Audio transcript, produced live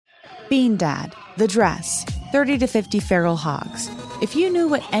Bean Dad, The Dress, 30 to 50 Feral Hogs. If you knew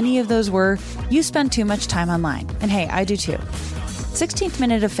what any of those were, you spend too much time online. And hey, I do too. 16th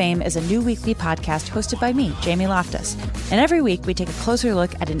Minute of Fame is a new weekly podcast hosted by me, Jamie Loftus. And every week we take a closer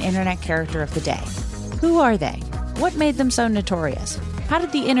look at an internet character of the day. Who are they? What made them so notorious? How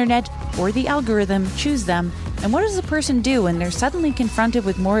did the internet or the algorithm choose them? And what does a person do when they're suddenly confronted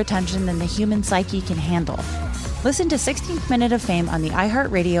with more attention than the human psyche can handle? Listen to 16th Minute of Fame on the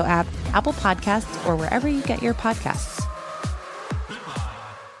iHeartRadio app, Apple Podcasts, or wherever you get your podcasts.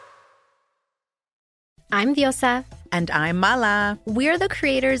 I'm Diosa. And I'm Mala. We're the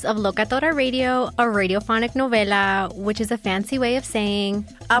creators of Locatora Radio, a radiophonic novela, which is a fancy way of saying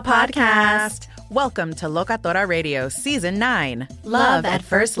a podcast. Welcome to Locatora Radio Season 9. Love at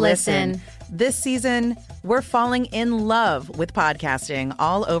First Listen. This season, we're falling in love with podcasting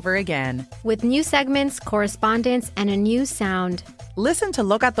all over again. With new segments, correspondence, and a new sound. Listen to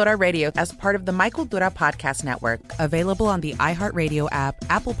Locatora Radio as part of the My Cultura Podcast Network. Available on the iHeartRadio app,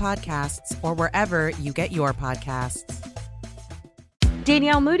 Apple Podcasts, or wherever you get your podcasts.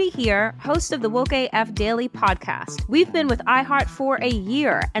 Danielle Moody here, host of the Woke AF Daily podcast. We've been with iHeart for a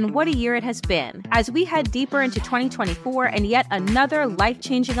year, and what a year it has been. As we head deeper into 2024 and yet another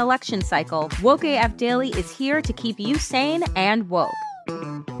life-changing election cycle, Woke AF Daily is here to keep you sane and woke.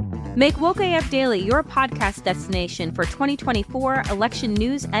 Make Woke AF Daily your podcast destination for 2024 election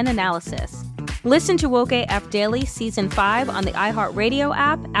news and analysis. Listen to Woke AF Daily Season 5 on the iHeartRadio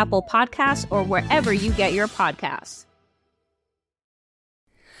app, Apple Podcasts, or wherever you get your podcasts.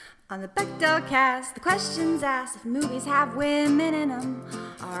 On the Bechdel cast, the questions asked if movies have women in them.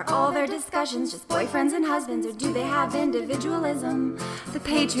 Are all their discussions just boyfriends and husbands, or do they have individualism? The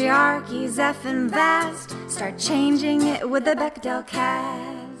patriarchy's effing vast. Start changing it with the Bechdel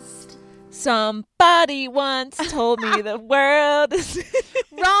cast. Somebody once told me the world is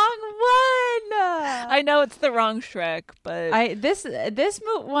Wrong one! I know it's the wrong Shrek, but This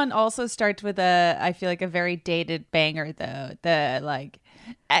one also starts with I feel like a very dated banger though. The like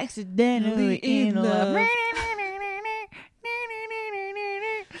accidentally in love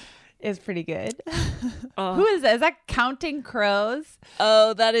is pretty good. Who is that? Is that Counting Crows?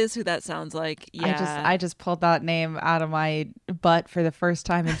 Oh, that is who that sounds like. Yeah. I just pulled that name out of my butt for the first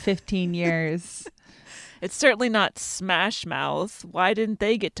time in 15 years. It's certainly not Smash Mouth. Why didn't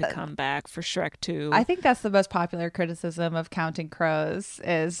they get to come back for Shrek 2? I think that's the most popular criticism of Counting Crows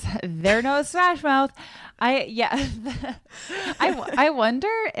is they're no Smash Mouth. I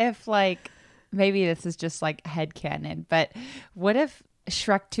wonder if like maybe this is just like headcanon, but what if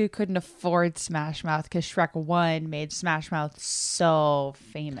Shrek 2 couldn't afford Smash Mouth because Shrek 1 made Smash Mouth so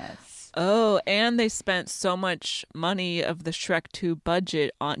famous? Oh, and they spent so much money of the Shrek 2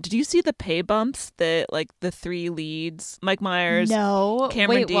 budget on. Did you see the pay bumps that like the three leads, Mike Myers,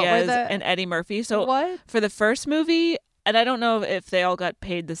 Cameron Diaz, and Eddie Murphy? So what? For the first movie, and I don't know if they all got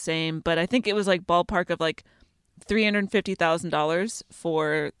paid the same, but I think it was like ballpark of like $350,000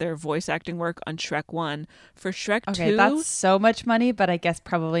 for their voice acting work on Shrek 1. For Shrek 2... Okay, that's so much money, but I guess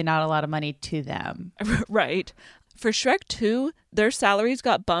probably not a lot of money to them. Right. For Shrek 2, their salaries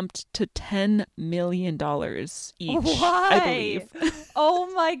got bumped to $10 million each, Why? I believe.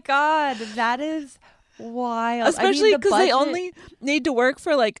 Oh my God, that is wild. Especially because they only need to work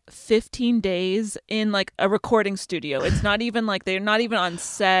for like 15 days in like a recording studio. It's not even like they're not even on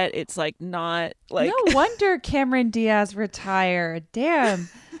set. It's like not like... No wonder Cameron Diaz retired. Damn.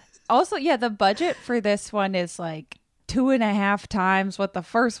 Also, yeah, the budget for this one is like 2.5 times what the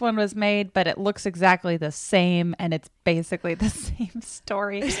first one was made, but it looks exactly the same and it's basically the same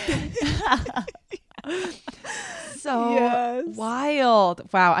story. So yes.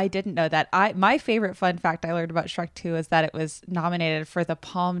 Wild. Wow, I didn't know that. My favorite fun fact I learned about Shrek 2 is that it was nominated for the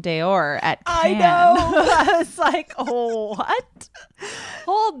Palme d'Or at Cannes. I know. I was like, oh, what?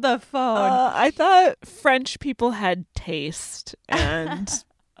 Hold the phone. I thought French people had taste and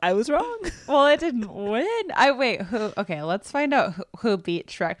I was wrong. Well, it didn't win. Okay, let's find out who beat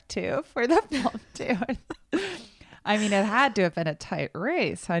Shrek 2 for the Palme d'Or. I mean, it had to have been a tight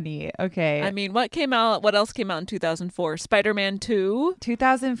race, honey. Okay. I mean, what else came out in 2004? Spider-Man 2?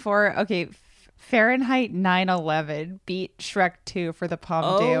 2004. Okay. Fahrenheit 9/11 beat Shrek 2 for the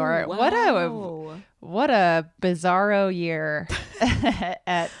Palme d'Or. Wow. What a bizarro year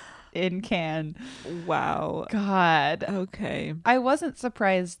in Cannes. Wow. God. Okay. I wasn't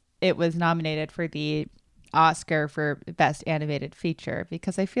surprised it was nominated for the Oscar for Best Animated Feature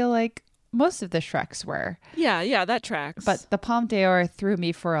because I feel like most of the Shreks were. Yeah, that tracks. But the Palme d'Or threw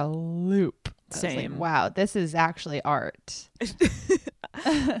me for a loop. Same. Like, wow, this is actually art.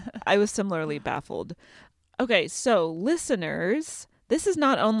 I was similarly baffled. Okay, so listeners, this is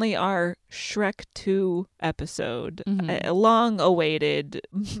not only our Shrek 2 episode, long awaited,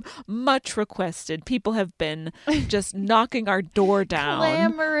 much requested. People have been just knocking our door down.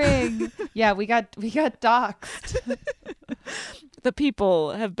 Clamoring. Yeah, we got doxxed. The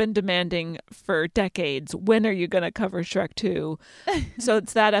people have been demanding for decades, when are you going to cover Shrek 2? So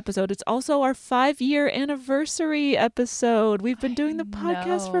it's that episode. It's also our 5-year anniversary episode. We've been doing the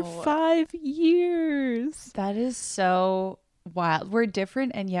podcast for 5 years. That is so wild. We're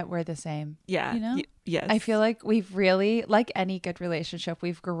different and yet we're the same. Yeah. You know? Yes. I feel like we've really, like any good relationship,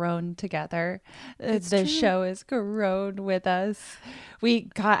 we've grown together. The show has grown with us.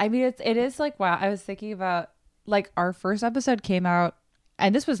 It is like, wow. I was thinking about, like, our first episode came out,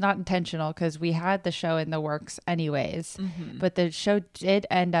 and this was not intentional because we had the show in the works anyways, but the show did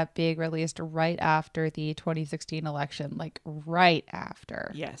end up being released right after the 2016 election, like right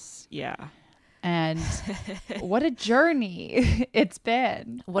after. Yes. Yeah. And what a journey it's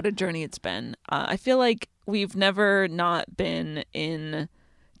been. What a journey it's been. I feel like we've never not been in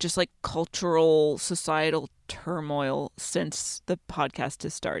just like cultural, societal turmoil since the podcast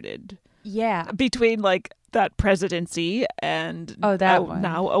has started. Yeah. Between like that presidency and one.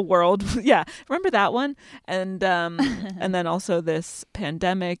 Now a world. Yeah. Remember that one? And and then also this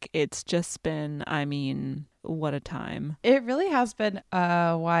pandemic. It's just been, I mean, what a time. It really has been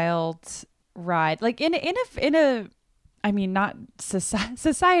a wild ride. Like in a I mean, not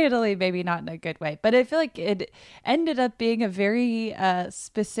societally, maybe not in a good way, but I feel like it ended up being a very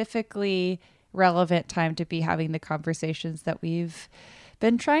specifically relevant time to be having the conversations that we've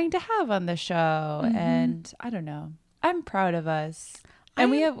been trying to have on the show. And I don't know, I'm proud of us.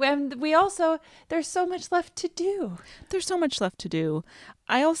 And we also, there's so much left to do. There's so much left to do.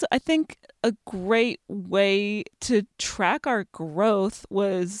 I think a great way to track our growth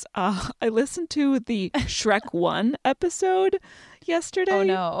was I listened to the Shrek 1 episode yesterday. Oh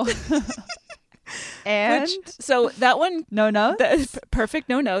no. And so that one, no notes. Perfect,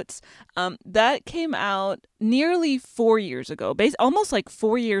 no notes. That came out nearly 4 years ago, almost like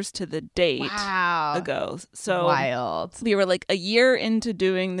 4 years to the date. Wow. Ago. So wild. We were like a year into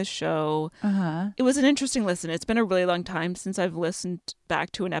doing the show. It was an interesting listen. It's been a really long time since I've listened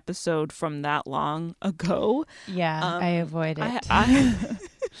back to an episode from that long ago. Yeah, I avoid it.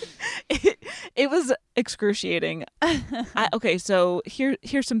 It was excruciating. Okay, so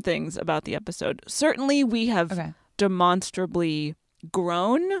here's some things about the episode. Certainly, we have demonstrably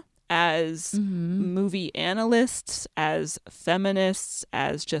grown as movie analysts, as feminists,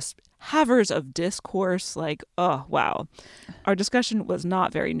 as just havers of discourse. Like, oh, wow. Our discussion was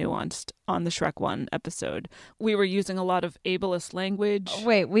not very nuanced on the Shrek 1 episode. We were using a lot of ableist language.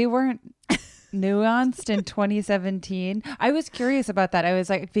 Wait, we weren't nuanced in 2017? I was curious about that. I was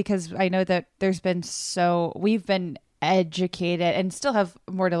like, because I know that we've been educated and still have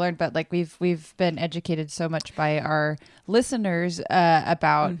more to learn, but like we've been educated so much by our listeners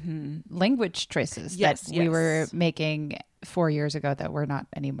about language choices that we were making 4 years ago that we're not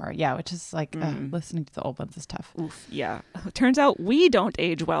anymore. Yeah, which is like listening to the old ones is tough. Oof, yeah. Turns out we don't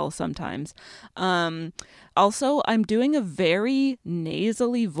age well sometimes. Also, I'm doing a very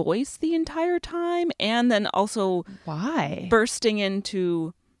nasally voice the entire time, and then also bursting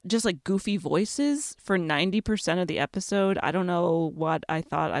into just like goofy voices for 90% of the episode. I don't know what I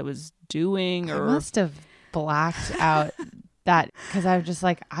thought I was doing. I must have blacked out that because I was just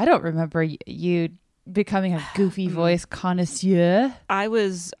like, I don't remember you becoming a goofy voice connoisseur. I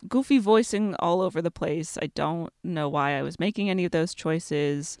was goofy voicing all over the place. I don't know why I was making any of those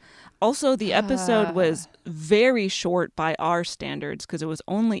choices. Also, the episode was very short by our standards because it was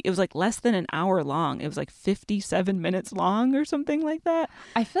like less than an hour long. It was like 57 minutes long or something like that.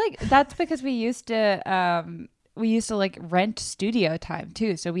 I feel like that's because we used to like rent studio time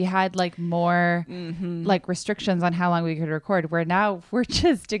too. So we had like more like restrictions on how long we could record, where now we're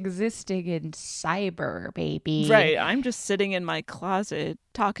just existing in cyber, baby. Right. I'm just sitting in my closet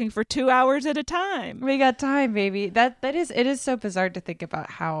talking for 2 hours at a time. We got time, baby. It is so bizarre to think about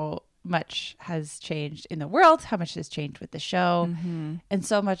how much has changed in the world, how much has changed with the show. And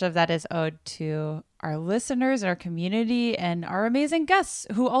so much of that is owed to our listeners, our community, and our amazing guests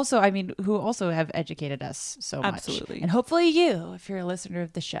who also have educated us so much. Absolutely. And hopefully you, if you're a listener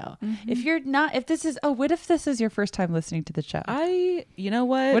of the show. If you're not, what if this is your first time listening to the show? You know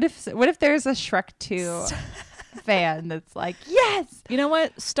what? What if there's a Shrek 2 fan that's like, yes, you know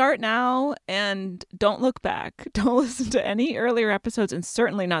what, start now and don't look back. Don't listen to any earlier episodes, and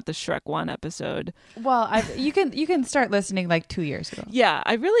certainly not the Shrek 1 episode. Well, you can start listening like 2 years ago. Yeah,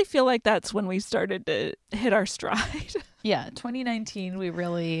 I really feel like that's when we started to hit our stride. Yeah, 2019 we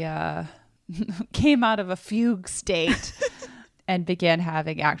really came out of a fugue state and began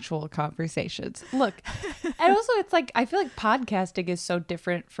having actual conversations. Look, and also it's like, I feel like podcasting is so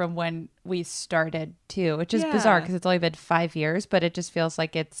different from when we started too, which is bizarre because it's only been 5 years, but it just feels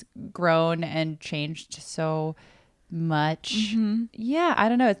like it's grown and changed so much. Mm-hmm. Yeah, I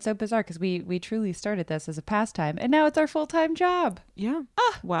don't know. It's so bizarre because we truly started this as a pastime and now it's our full-time job. Yeah.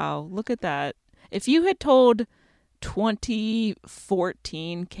 Wow. Look at that. If you had told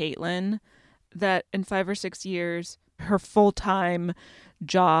 2014 Caitlin that in 5 or 6 years her full-time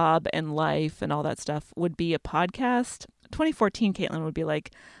job and life and all that stuff would be a podcast, 2014 Caitlin would be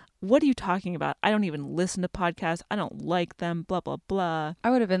like, what are you talking about? I don't even listen to podcasts. I don't like them, blah, blah, blah. I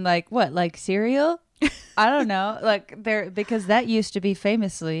would have been like, what, like cereal? I don't know. Like there, because that used to be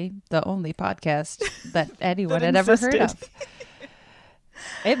famously the only podcast that anyone had ever heard of.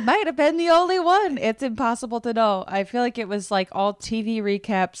 It might have been the only one. It's impossible to know. I feel like it was like all TV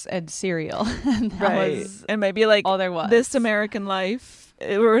recaps and cereal. And and maybe like all there was. This American Life.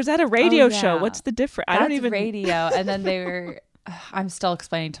 Or is that a radio show? What's the difference? I don't even radio. And then they were, I'm still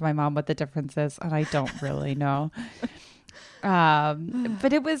explaining to my mom what the difference is. And I don't really know.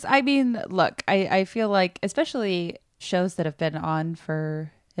 But it was, I mean, look, I feel like especially shows that have been on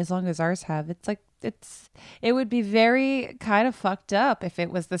for as long as ours have, it's like, it would be very kind of fucked up if it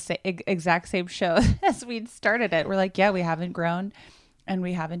was the exact same show as we'd started it. We're like, yeah, we haven't grown and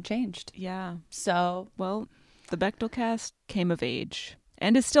we haven't changed. Yeah. So, well, the Bechdel cast came of age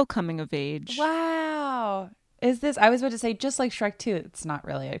and is still coming of age. Wow. I was about to say, just like Shrek 2, it's not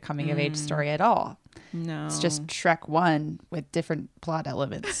really a coming of age story at all. No. It's just Shrek 1 with different plot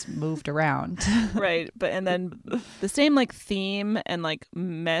elements moved around. Right. And then the same like theme and like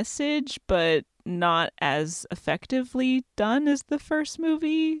message, but not as effectively done as the first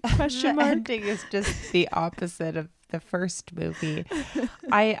movie, question mark. The ending is just the opposite of the first movie.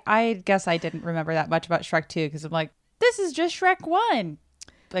 I guess I didn't remember that much about Shrek 2 because I'm like, this is just Shrek 1.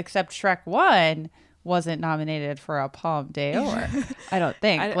 Except Shrek 1 wasn't nominated for a Palme d'Or. I don't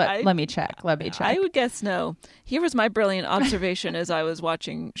think. Let me check. I would guess no. Here was my brilliant observation as I was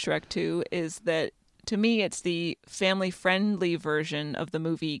watching Shrek 2 is that to me it's the family-friendly version of the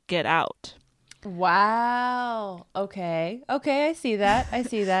movie Get Out. Wow. Okay, I see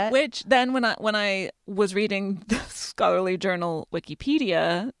that. Which then when I was reading the scholarly journal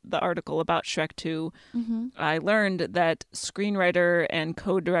Wikipedia, the article about Shrek 2, I learned that screenwriter and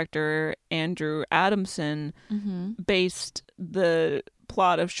co-director Andrew Adamson based the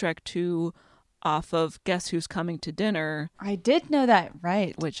plot of Shrek 2 off of Guess Who's Coming to Dinner. I did know that,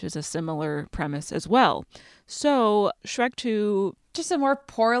 right. Which is a similar premise as well. So Shrek 2... just a more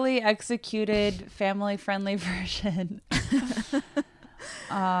poorly executed, family-friendly version.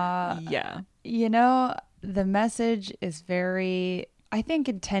 Yeah. You know, the message is very, I think,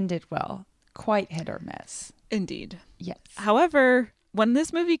 intended well. Quite hit or miss. Indeed. Yes. However, when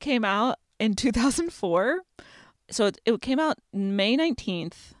this movie came out in 2004, so it came out May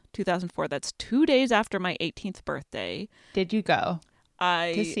 19th, 2004. That's 2 days after my 18th birthday. Did you go?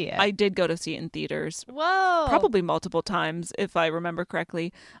 To see it? I did go to see it in theaters. Whoa. Probably multiple times, if I remember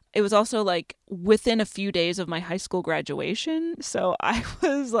correctly. It was also like within a few days of my high school graduation. So I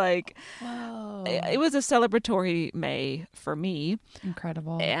was like, whoa. It was a celebratory May for me.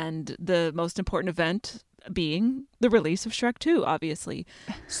 Incredible. And the most important event being the release of Shrek 2, obviously.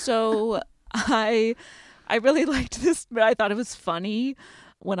 So I really liked this. I thought it was funny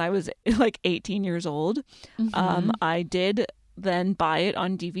when I was like 18 years old. I did then buy it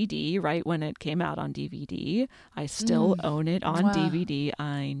on DVD right when it came out on DVD. I still own it on DVD.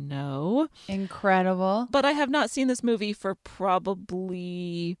 I know. Incredible. But I have not seen this movie for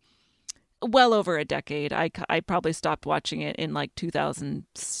probably well over a decade. I probably stopped watching it in like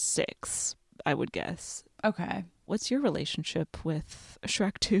 2006, I would guess. Okay. What's your relationship with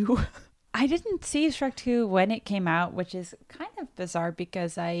Shrek 2? I didn't see Shrek 2 when it came out, which is kind of bizarre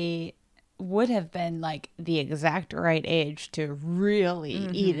because I would have been like the exact right age to really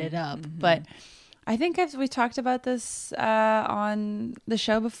eat it up. But I think we talked about this on the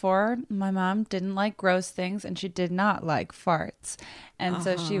show before. My mom didn't like gross things and she did not like farts. And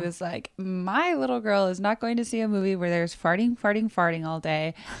so she was like, my little girl is not going to see a movie where there's farting all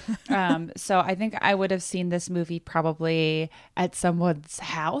day. So I think I would have seen this movie probably at someone's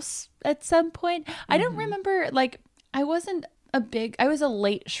house at some point. I don't remember, like, I was a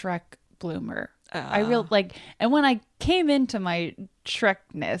late Shrek bloomer. And when I came into my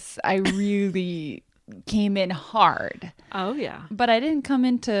Shrekness, I really came in hard. Oh yeah. But I didn't come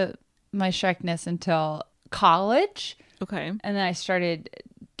into my Shrekness until college. Okay. And then I started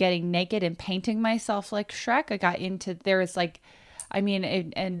getting naked and painting myself like Shrek. I got into,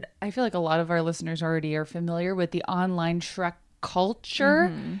 and I feel like a lot of our listeners already are familiar with the online Shrek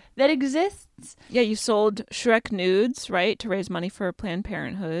culture that exists. Yeah, you sold Shrek nudes, right, to raise money for Planned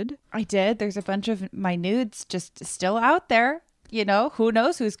Parenthood. I did. There's a bunch of my nudes just still out there. You know, who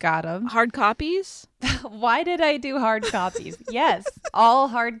knows who's got them? Hard copies? Why did I do hard copies? Yes, all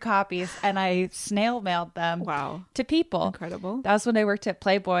hard copies. And I snail mailed them to people. Incredible. That was when I worked at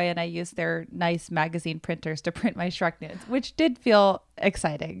Playboy and I used their nice magazine printers to print my Shrek nudes, which did feel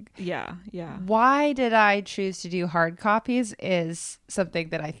exciting. Yeah. Why did I choose to do hard copies is something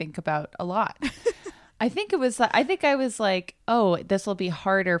that I think about a lot. I think I was like, oh, this will be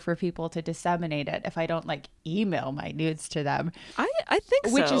harder for people to disseminate it if I don't like email my nudes to them. I think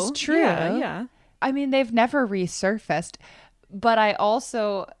so. Which is true. Yeah. I mean, they've never resurfaced, but I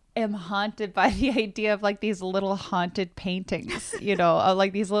also am haunted by the idea of like these little haunted paintings, you know,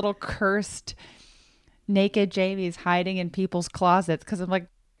 like these little cursed naked Jamies hiding in people's closets. Cause I'm like,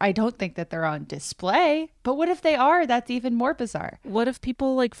 I don't think that they're on display, but what if they are? That's even more bizarre. What if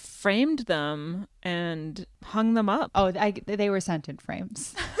people like framed them and hung them up? Oh, they were sent in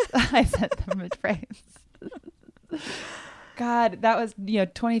frames. I sent them in frames. God, that was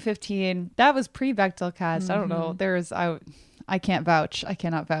 2015. That was pre-Bechtel cast. I don't know. I can't vouch. I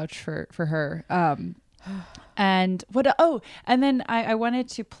cannot vouch for her. And what? Oh, and then I wanted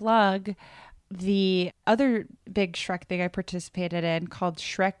to plug the other big Shrek thing I participated in called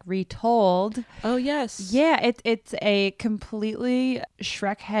Shrek Retold. Oh, yes. Yeah, it's a completely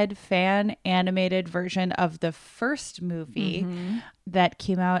Shrek head fan animated version of the first movie that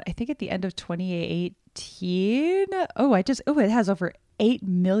came out, I think, at the end of 2018. Oh, it has over 8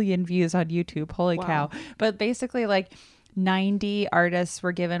 million views on YouTube. Holy cow. But basically, like, 90 artists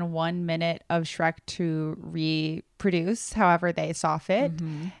were given 1 minute of Shrek to reproduce however they saw fit.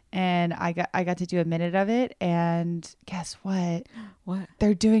 And I got to do a minute of it, and guess what? What?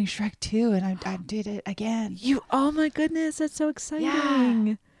 They're doing Shrek 2, and I did it again. Oh my goodness, that's so exciting.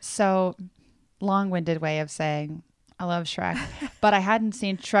 Yeah. So long-winded way of saying I love Shrek, but I hadn't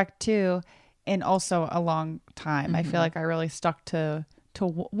seen Shrek 2 in also a long time. I feel like I really stuck to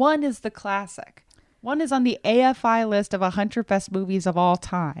one is the classic. One is on the AFI list of 100 best movies of all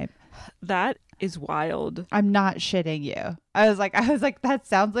time. That is wild. I'm not shitting you. I was like, that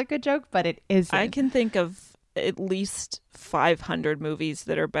sounds like a joke, but it isn't. I can think of at least 500 movies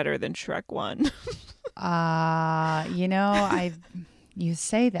that are better than Shrek 1. You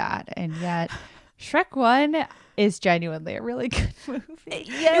say that, and yet Shrek 1 is genuinely a really good movie.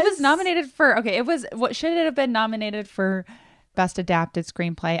 Yes. It was nominated for, what should it have been nominated for? Best Adapted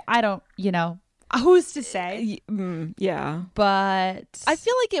Screenplay. I don't, who's to say? Yeah. But I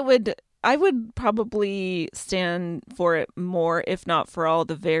feel like I would probably stand for it more, if not for all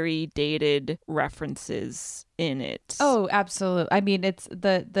the very dated references in it. Oh, absolutely. I mean, it's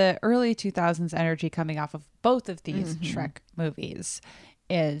the early 2000s energy coming off of both of these Shrek movies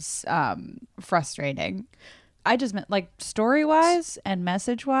is frustrating. I just meant like story-wise and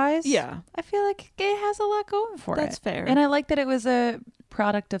message-wise. Yeah. I feel like it has a lot going for it. That's fair. And I like that it was a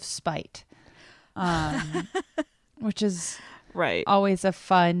product of spite. Which is right. Always a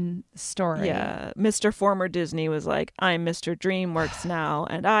fun story. Yeah. Mr. Former Disney was like, I'm Mr. DreamWorks now,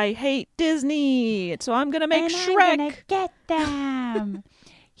 and I hate Disney, so I'm going to make Shrek. I'm going to get them.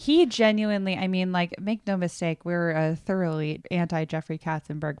 He genuinely, I mean, like, make no mistake, we're a thoroughly anti-Jeffrey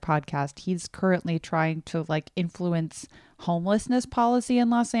Katzenberg podcast. He's currently trying to, like, influence homelessness policy in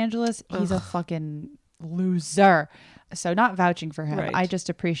Los Angeles. He's a fucking loser. So not vouching for him. Right. I just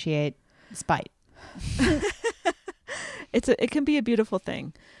appreciate spite. It can be a beautiful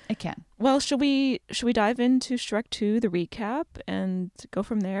thing. It can. Well, should we dive into Shrek 2, the recap, and go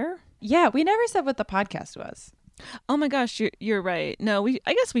from there? Yeah, we never said what the podcast was. Oh my gosh, you're right. No, I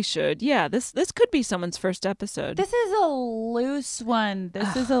guess we should. Yeah, this could be someone's first episode. This is a loose one.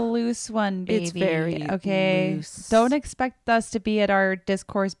 This is a loose one, baby. It's very okay. Loose. Don't expect us to be at our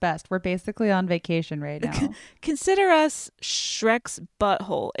discourse best. We're basically on vacation right now. Consider us Shrek's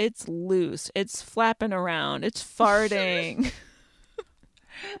butthole. It's loose. It's flapping around. It's farting.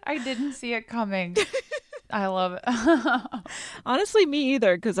 I didn't see it coming. I love it. Honestly, me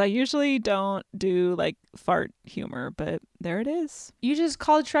either, because I usually don't do like fart humor, but there it is. You just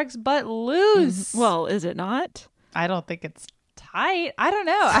called Shrek's butt loose. Well, is it not? I don't think it's tight. I don't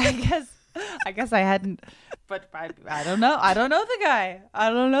know. I guess I guess I hadn't, but I don't know. I don't know the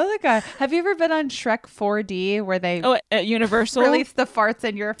guy. Have you ever been on Shrek 4D where they at Universal released the farts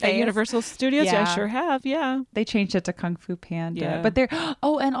in your face? At Universal Studios? Yeah, I sure have. Yeah. They changed it to Kung Fu Panda. Yeah. But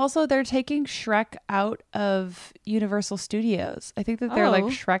and also they're taking Shrek out of Universal Studios. I think that they're like,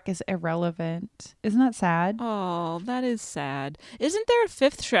 Shrek is irrelevant. Isn't that sad? Oh, that is sad. Isn't there a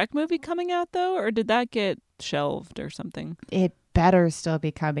 5th Shrek movie coming out though? Or did that get shelved or something? It better still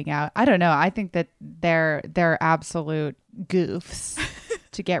be coming out. I don't know. I think that they're absolute goofs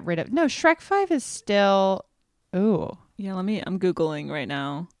to get rid of. No, Shrek 5 is still. Ooh. Yeah, I'm Googling right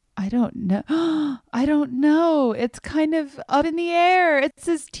now. I don't know. I don't know. It's kind of up in the air. It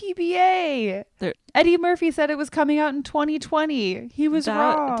says TBA. Eddie Murphy said it was coming out in 2020. He was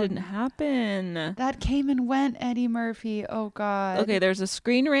wrong. That didn't happen. That came and went, Eddie Murphy. Oh, God. Okay, there's a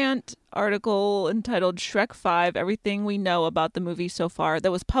Screen Rant article entitled Shrek 5, Everything We Know About the Movie So Far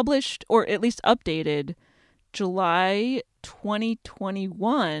that was published, or at least updated, July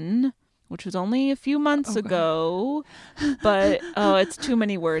 2021. Which was only a few months ago, but it's too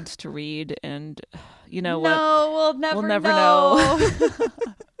many words to read, and you know what? No, we'll never know.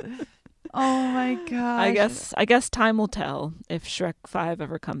 Oh my gosh! I guess time will tell if Shrek 5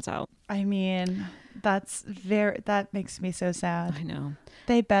 ever comes out. I mean, that makes me so sad. I know.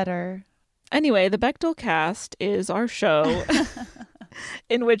 They better. Anyway, the Bechdel Cast is our show.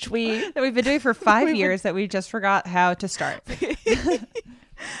 In which we've been doing for 5 years that we just forgot how to start.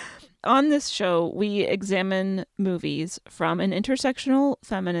 On this show, we examine movies from an intersectional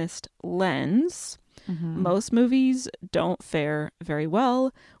feminist lens. Mm-hmm. Most movies don't fare very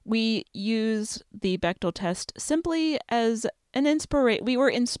well. We use the Bechdel test simply as an inspiration. We were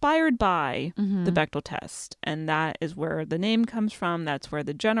inspired by the Bechdel test, and that is where the name comes from. That's where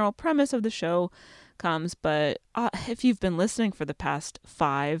the general premise of the show comes. But if you've been listening for the past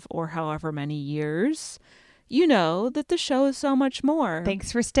 5 or however many years, you know that the show is so much more.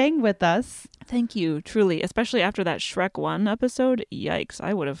 Thanks for staying with us. Thank you, truly. Especially after that Shrek 1 episode. Yikes,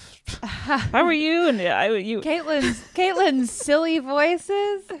 I would have. How are you? And you. Caitlin's silly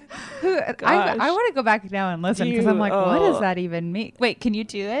voices. I want to go back now and listen because I'm like, what does that even mean? Wait, can you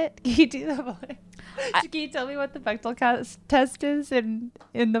do it? Can you do the voice? Can you tell me what the Bechdel test is in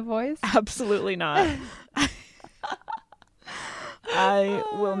the voice? Absolutely not. I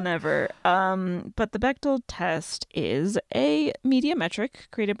will never. But the Bechdel test is a media metric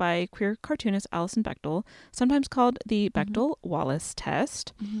created by queer cartoonist Alison Bechdel, sometimes called the Bechdel-Wallace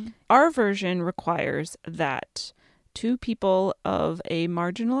test. Mm-hmm. Our version requires that 2 people of a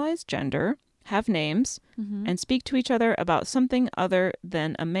marginalized gender have names and speak to each other about something other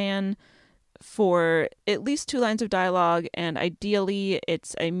than a man for at least 2 lines of dialogue, and ideally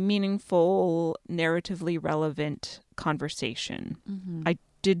it's a meaningful, narratively relevant conversation. I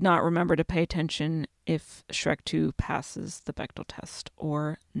did not remember to pay attention if Shrek 2 passes the Bechdel test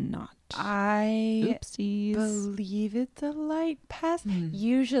or not. Oopsies. Believe it's a light pass.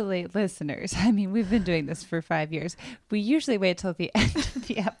 Usually, listeners, I mean, we've been doing this for 5 years. We usually wait till the end of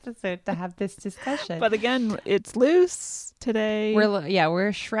the episode to have this discussion. But again, it's loose today.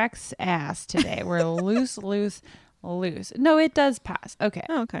 We're Shrek's ass today. We're loose. No, it does pass. Okay.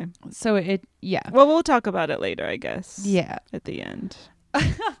 Oh, okay. So yeah. Well, we'll talk about it later, I guess. Yeah. At the end.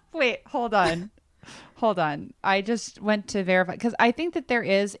 Wait, hold on. I just went to verify because I think that there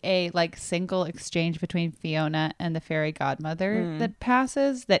is a single exchange between Fiona and the fairy godmother that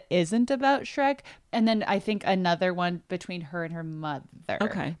passes that isn't about Shrek. And then I think another one between her and her mother.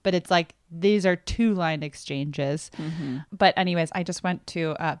 Okay. But it's these are 2-line exchanges. Mm-hmm. But anyways, I just went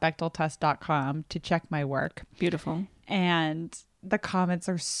to BechdelTest.com to check my work. Beautiful. And the comments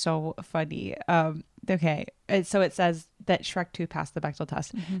are so funny. Okay, so it says that Shrek 2 passed the Bechdel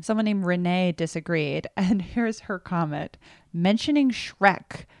test. Mm-hmm. Someone named Renee disagreed, and here's her comment. Mentioning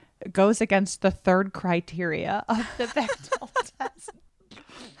Shrek goes against the 3rd criteria of the Bechdel test.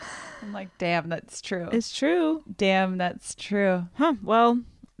 I'm like, damn, that's true. It's true. Damn, that's true. Huh, well,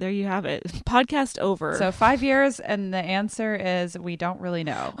 there you have it. Podcast over. So 5 years, and the answer is we don't really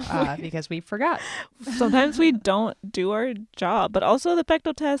know because we forgot. Sometimes we don't do our job, but also the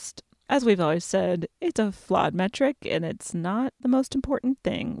Bechdel test, as we've always said, it's a flawed metric, and it's not the most important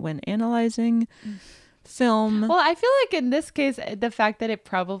thing when analyzing film. Well, I feel like in this case, the fact that it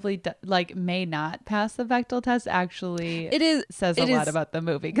probably may not pass the Bechdel test actually says a lot about the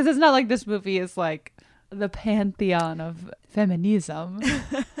movie, because it's not like this movie is the pantheon of feminism.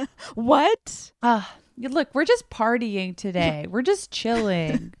 What? Look, we're just partying today. We're just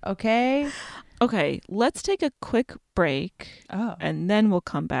chilling, okay? Okay, let's take a quick break, and then we'll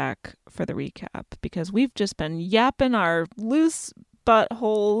come back for the recap, because we've just been yapping our loose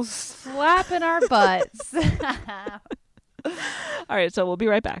buttholes. Slapping our butts. All right, so we'll be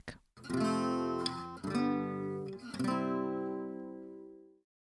right back.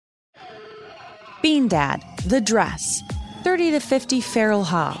 Bean Dad, The Dress, 30 to 50 Feral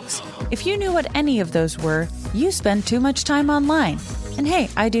Hogs. If you knew what any of those were, you spend too much time online. And hey,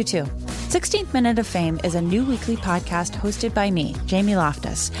 I do too. 16th Minute of Fame is a new weekly podcast hosted by me, Jamie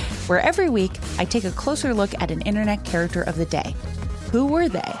Loftus, where every week I take a closer look at an internet character of the day. Who were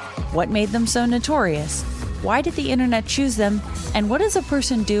they? What made them so notorious? Why did the internet choose them? And what does a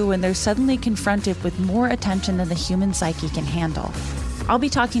person do when they're suddenly confronted with more attention than the human psyche can handle? I'll be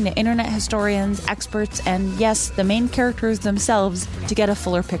talking to internet historians, experts, and yes, the main characters themselves to get a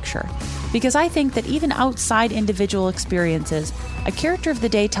fuller picture. Because I think that even outside individual experiences, a character of the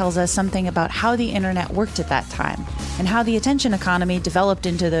day tells us something about how the internet worked at that time and how the attention economy developed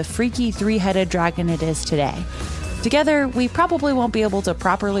into the freaky three-headed dragon it is today. Together, we probably won't be able to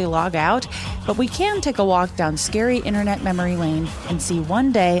properly log out, but we can take a walk down scary internet memory lane and see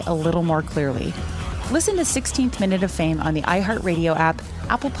one day a little more clearly. Listen to 16th Minute of Fame on the iHeartRadio app,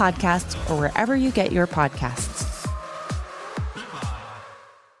 Apple Podcasts, or wherever you get your podcasts.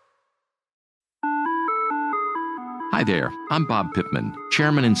 Hi there, I'm Bob Pittman,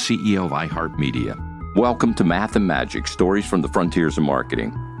 Chairman and CEO of iHeartMedia. Welcome to Math and Magic, Stories from the Frontiers of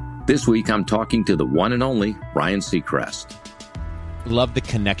Marketing. This week, I'm talking to the one and only Ryan Seacrest. Love the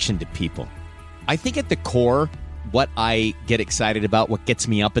connection to people. I think at the core, what I get excited about, what gets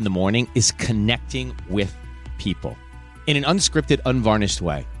me up in the morning, is connecting with people in an unscripted, unvarnished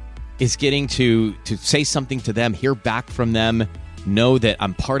way. Is getting to say something to them, hear back from them, know that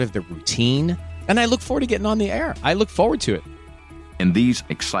I'm part of the routine, and I look forward to getting on the air. I look forward to it. In these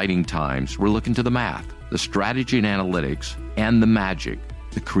exciting times, we're looking to the math, the strategy and analytics, and the magic,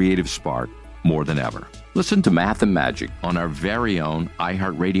 the creative spark, more than ever. Listen to Math and Magic on our very own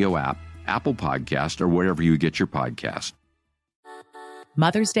iHeartRadio app, Apple Podcast, or wherever you get your podcast.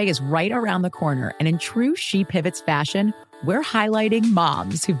 Mother's Day is right around the corner, and in true She Pivots fashion, we're highlighting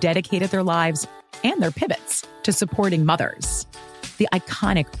moms who've dedicated their lives and their pivots to supporting mothers. The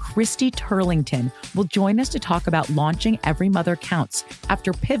iconic Christy Turlington will join us to talk about launching Every Mother Counts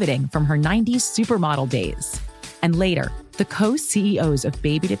after pivoting from her 90s supermodel days. And later, the co-CEOs of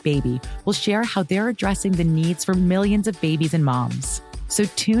Baby to Baby will share how they're addressing the needs for millions of babies and moms. So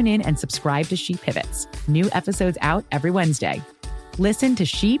tune in and subscribe to She Pivots. New episodes out every Wednesday. Listen to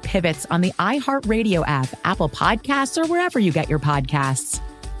She Pivots on the iHeartRadio app, Apple Podcasts, or wherever you get your podcasts.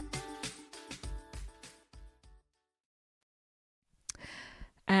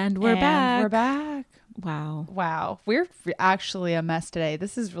 And we're back. We're back. Wow. We're actually a mess today.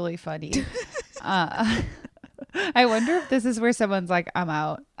 This is really funny. I wonder if this is where someone's like, I'm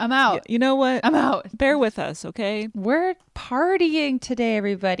out. You know what? I'm out. Bear with us, okay? We're partying today,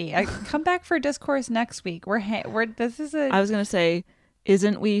 everybody. Come back for Discourse next week. I was going to say,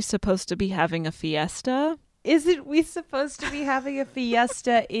 isn't we supposed to be having a fiesta? Isn't we supposed to be having a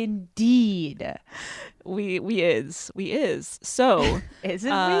fiesta indeed? We is. So,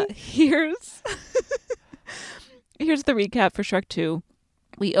 isn't we? Here's the recap for Shrek 2.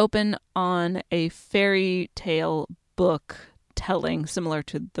 We open on a fairy tale book telling, similar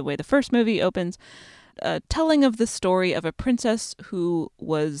to the way the first movie opens, telling of the story of a princess who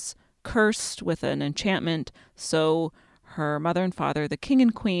was cursed with an enchantment. So her mother and father, the king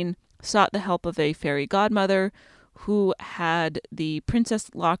and queen, sought the help of a fairy godmother who had the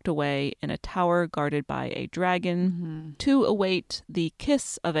princess locked away in a tower guarded by a dragon to await the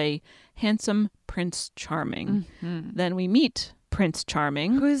kiss of a handsome Prince Charming. Then we meet Prince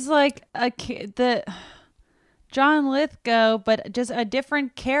Charming, who's like the John Lithgow, but just a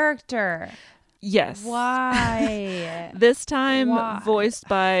different character. Yes. Why? This time voiced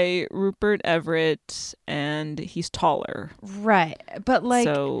by Rupert Everett, and he's taller. Right. But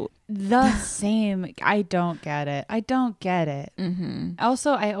the same. I don't get it.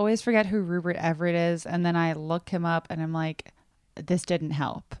 Also, I always forget who Rupert Everett is, and then I look him up and I'm like, this didn't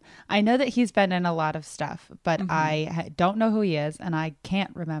help. I know that he's been in a lot of stuff, but I don't know who he is, and I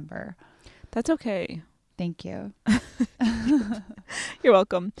can't remember. That's okay. Thank you. You're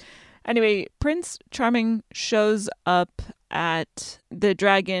welcome. Anyway, Prince Charming shows up at the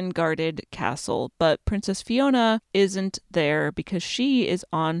dragon-guarded castle, but Princess Fiona isn't there because she is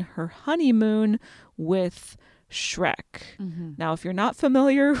on her honeymoon with Shrek. Now, if you're not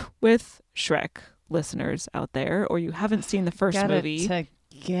familiar with Shrek, listeners out there, or you haven't seen the first movie,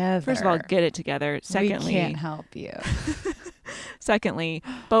 first of all, get it together. Secondly, we can't help you. Secondly,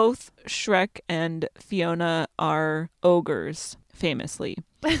 both Shrek and Fiona are ogres, famously.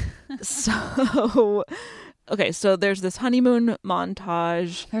 So Okay, so there's this honeymoon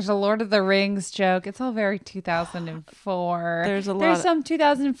montage. There's a Lord of the Rings joke. It's all very 2004. There's some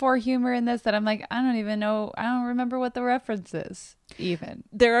 2004 humor in this that I'm like, I don't even know. I don't remember what the reference is even.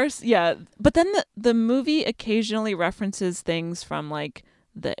 There are, yeah. But then the movie occasionally references things from like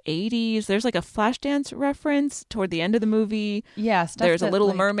the 80s. There's like a Flashdance reference toward the end of the movie. Yeah, there's a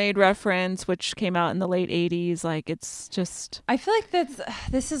Little Mermaid reference which came out in the late 80s. Like, it's just, I feel like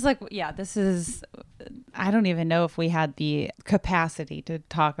this is I don't even know if we had the capacity to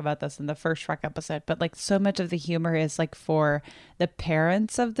talk about this in the first Shrek episode, but like so much of the humor is like for the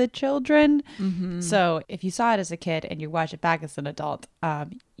parents of the children. So if you saw it as a kid and you watch it back as an adult,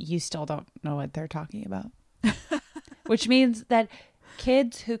 you still don't know what they're talking about. Which means that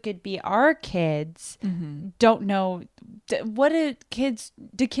kids who could be our kids don't know. Do kids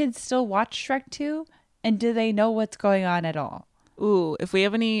still watch Shrek 2? And do they know what's going on at all? Ooh, if we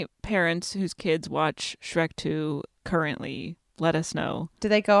have any parents whose kids watch Shrek 2 currently, let us know. Do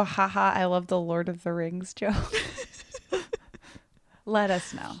they go, haha, I love the Lord of the Rings joke? Let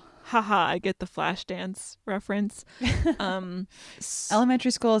us know. Haha, I get the Flashdance reference.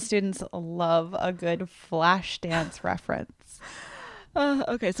 Elementary school students love a good Flashdance reference.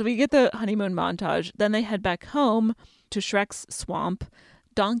 Okay, so we get the honeymoon montage. Then they head back home to Shrek's swamp.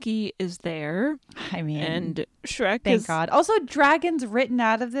 Donkey is there. I mean, and Shrek thank God. Also, dragon's written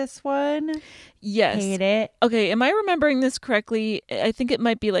out of this one. Yes. Hate it. Okay, am I remembering this correctly? I think it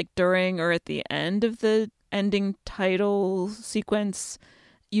might be like during or at the end of the ending title sequence.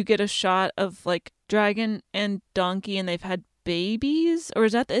 You get a shot of like dragon and donkey, and they've had babies, or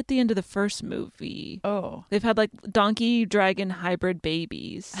is that at the end of the first movie? Oh, they've had like donkey dragon hybrid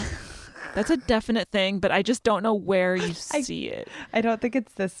babies. That's a definite thing, but I just don't know where you see it. I don't think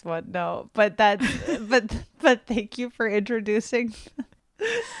it's this one, no. But that's but thank you for introducing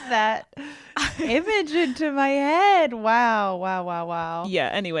that image into my head. Wow. Yeah,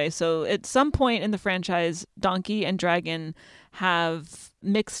 anyway, so at some point in the franchise, donkey and dragon have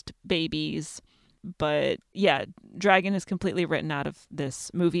mixed babies. But yeah, dragon is completely written out of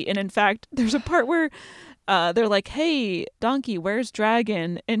this movie. And in fact, there's a part where they're like, hey, donkey, where's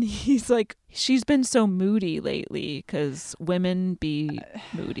dragon? And he's like, she's been so moody lately, because women be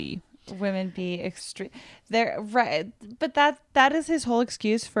moody. Women be extreme. They're right. But that is his whole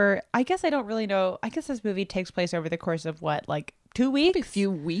excuse for, I guess I don't really know. I guess this movie takes place over the course of what, like 2 weeks? Maybe a few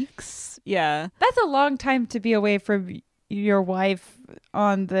weeks. Yeah. That's a long time to be away from your wife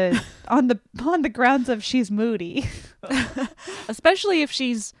on the grounds of she's moody. Especially if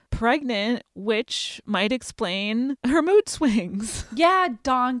she's pregnant, which might explain her mood swings. Yeah,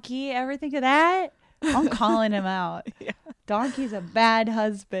 donkey, everything of that. I'm calling him out. Yeah. Donkey's a bad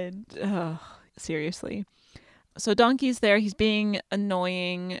husband. Seriously. So Donkey's there. He's being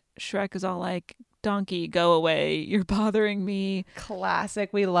annoying. Shrek is all like, donkey, go away. You're bothering me.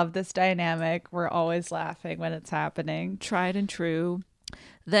 Classic. We love this dynamic. We're always laughing when it's happening. Tried and true.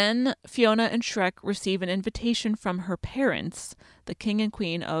 Then Fiona and Shrek receive an invitation from her parents, the king and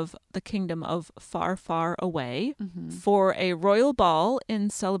queen of the kingdom of Far, Far Away, for a royal ball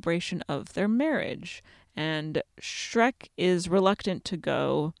in celebration of their marriage. And Shrek is reluctant to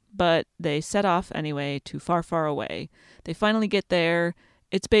go, but they set off anyway to Far, Far Away. They finally get there.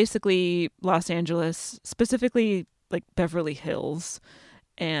 It's basically Los Angeles, specifically like Beverly Hills.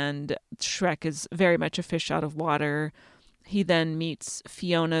 And Shrek is very much a fish out of water. He then meets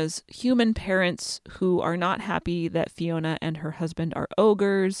Fiona's human parents, who are not happy that Fiona and her husband are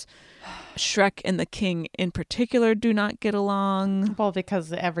ogres. Shrek and the king in particular do not get along. Well,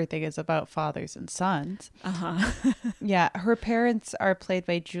 because everything is about fathers and sons. Yeah, her parents are played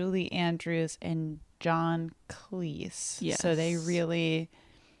by Julie Andrews and John Cleese. Yes. So they really,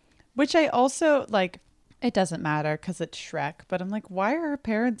 which I also like, it doesn't matter because it's Shrek, but I'm like, why are her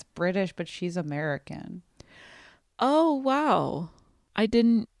parents British but she's American? Oh, wow. I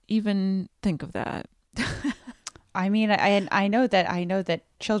didn't even think of that. I mean, I know that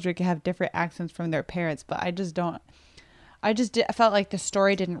children can have different accents from their parents, but I felt like the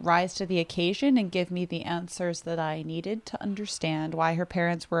story didn't rise to the occasion and give me the answers that I needed to understand why her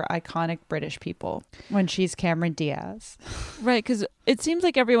parents were iconic British people when she's Cameron Diaz. Right, because it seems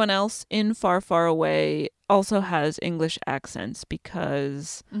like everyone else in Far, Far Away also has English accents,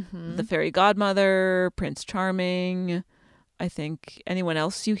 because the fairy godmother, Prince Charming, I think anyone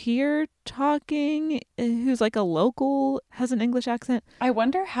else you hear talking who's like a local has an English accent. I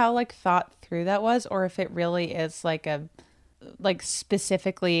wonder how like thought through that was, or if it really is like a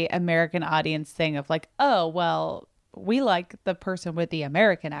specifically American audience thing of like, oh, well, we like the person with the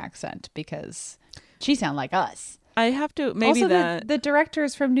American accent because she sounds like us. I have to maybe also, that the director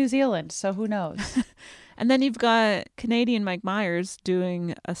is from New Zealand, so who knows? And then you've got Canadian Mike Myers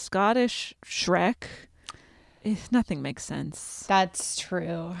doing a Scottish Shrek. Nothing makes sense. That's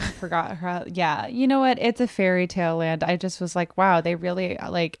true. I forgot her. Yeah. You know what? It's a fairy tale land. I just was like, wow, they really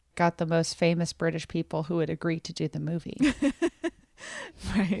got the most famous British people who would agree to do the movie.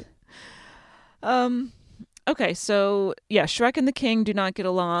 Right. Okay, so yeah, Shrek and the King do not get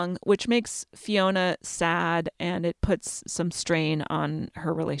along, which makes Fiona sad, and it puts some strain on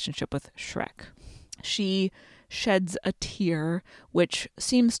her relationship with Shrek. She sheds a tear, which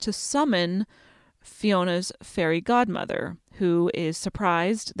seems to summon Fiona's fairy godmother, who is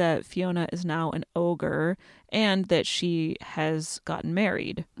surprised that Fiona is now an ogre and that she has gotten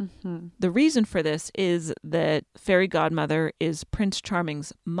married. Mm-hmm. The reason for this is that fairy godmother is Prince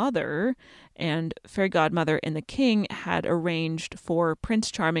Charming's mother, and fairy godmother and the king had arranged for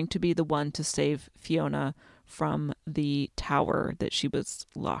Prince Charming to be the one to save Fiona from the tower that she was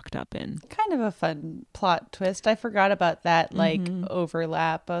locked up in. Kind of a fun plot twist. I forgot about that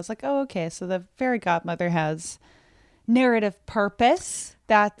overlap. I was like, oh, okay, so the fairy godmother has narrative purpose.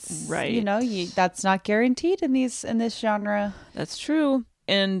 That's right. That's not guaranteed in this genre. That's true.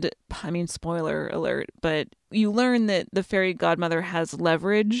 And I mean, spoiler alert, but you learn that the fairy godmother has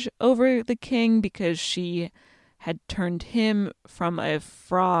leverage over the king because she had turned him from a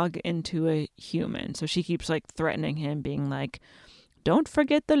frog into a human. So she keeps threatening him, being like, don't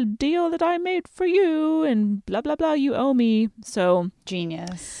forget the deal that I made for you and blah, blah, blah, you owe me. So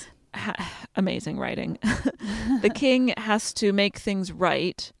genius. Amazing writing. The king has to make things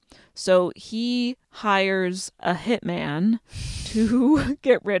right. So he hires a hitman to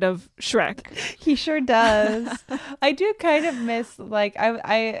get rid of Shrek. He sure does. I do kind of miss,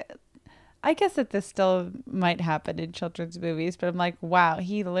 I guess that this still might happen in children's movies, but I'm like, wow,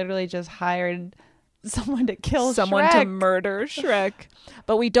 he literally just hired someone to kill someone Shrek. To murder Shrek.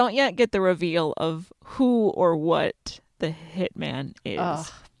 But we don't yet get the reveal of who or what the hitman is. Oh,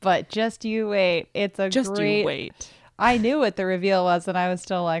 but just you wait. It's a just great... you wait. I knew what the reveal was, and I was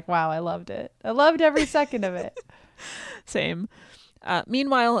still like, wow, I loved it. I loved every second of it. Same.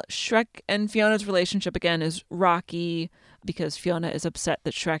 Meanwhile, Shrek and Fiona's relationship again is rocky because Fiona is upset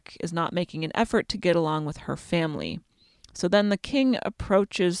that Shrek is not making an effort to get along with her family. So then the king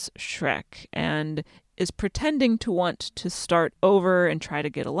approaches Shrek and is pretending to want to start over and try to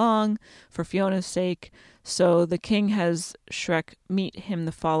get along for Fiona's sake. So the king has Shrek meet him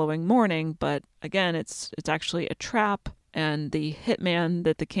the following morning, but again, it's actually a trap. And the hitman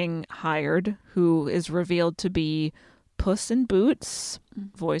that the king hired, who is revealed to be Puss in Boots,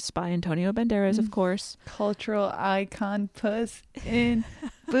 voiced by Antonio Banderas, of course. Cultural icon Puss in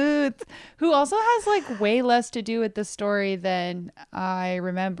Boots, who also has way less to do with the story than I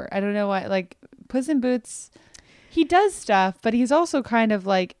remember. I don't know why. Puss in Boots, he does stuff, but he's also kind of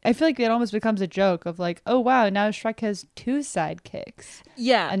I feel like it almost becomes a joke of oh wow, now Shrek has two sidekicks.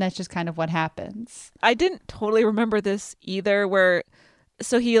 Yeah. And that's just kind of what happens. I didn't totally remember this either,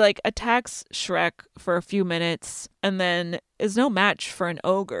 so he attacks Shrek for a few minutes and then is no match for an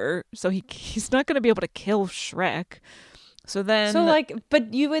ogre. So he's not going to be able to kill Shrek. So then...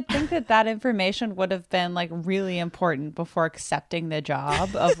 but you would think that information would have been really important before accepting the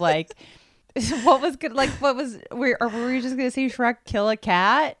job of what was good? Were we just going to see Shrek kill a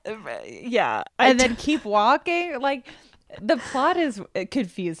cat? Yeah. And then keep walking? The plot is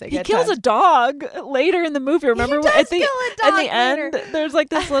confusing. He kills a dog later in the movie. Remember at the end, there's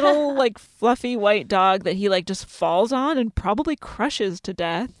this little fluffy white dog that he just falls on and probably crushes to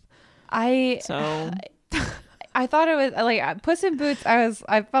death. I thought it was Puss in Boots.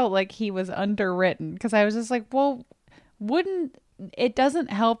 I felt like he was underwritten because I was just well, it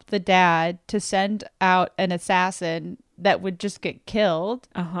doesn't help the dad to send out an assassin that would just get killed.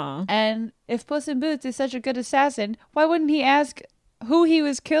 And if Puss in Boots is such a good assassin, why wouldn't he ask who he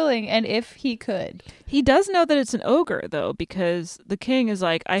was killing and if he could? He does know that it's an ogre, though, because the king is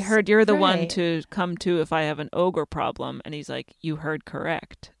I heard you're the one to come to if I have an ogre problem. And he's you heard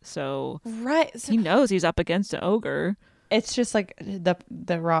correct. So, he knows he's up against an ogre. It's just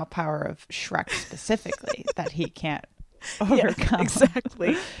the raw power of Shrek specifically that he can't overcome. Yeah,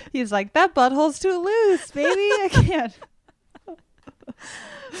 exactly. He's that butthole's too loose, baby. I can't.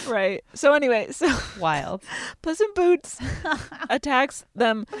 Right. So anyway, wild. Puss in Boots attacks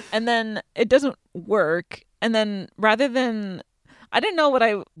them, and then it doesn't work. And then rather than, I didn't know what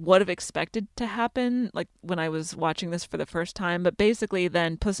I would have expected to happen, when I was watching this for the first time. But basically,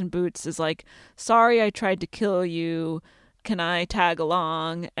 then Puss in Boots is sorry, I tried to kill you. Can I tag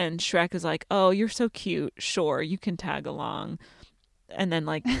along? And Shrek is oh, you're so cute. Sure, you can tag along. And then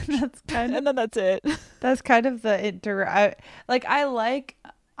and then that's it. That's kind of the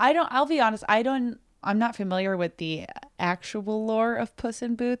I'll be honest, I don't I'm not familiar with the actual lore of Puss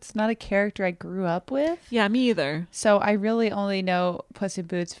in Boots. Not a character I grew up with. Yeah, me either. So I really only know Puss in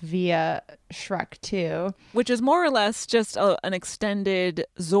Boots via Shrek 2. Which is more or less just an extended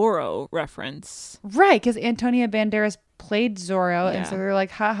Zorro reference. Right, because Antonio Banderas played Zorro, Yeah. and so they're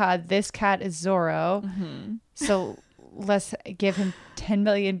like, haha, this cat is Zorro. Mm-hmm. So let's give him $10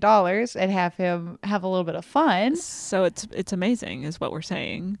 million and have him have a little bit of fun. So it's amazing is what we're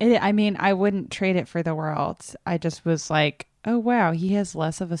saying. I mean, I wouldn't trade it for the world. I just was like, oh, wow, he has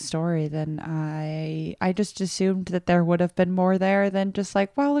less of a story than I just assumed that there would have been more there than just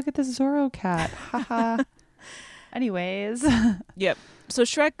like, wow, look at this Zorro cat. Haha. Anyways. Yep. So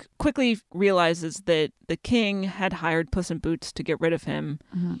Shrek quickly realizes that the king had hired Puss in Boots to get rid of him.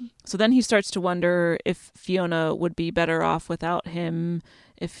 Mm-hmm. So then he starts to wonder if Fiona would be better off without him.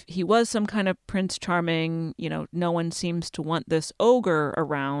 If he was some kind of Prince Charming, no one seems to want this ogre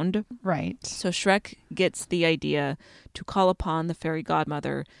around. Right. So Shrek gets the idea to call upon the fairy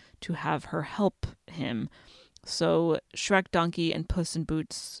godmother to have her help him. So Shrek, Donkey, and Puss in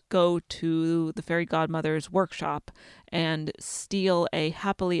Boots go to the fairy godmother's workshop and steal a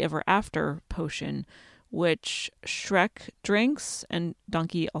happily ever after potion, which Shrek drinks, and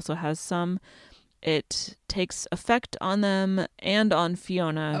Donkey also has some. It takes effect on them and on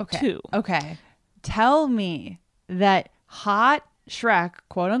Fiona, too. Okay. Tell me that hot Shrek,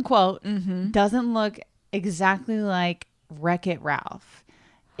 quote unquote, doesn't look exactly like Wreck-It Ralph.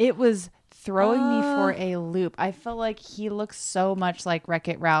 It was throwing me for a loop. I feel like he looks so much like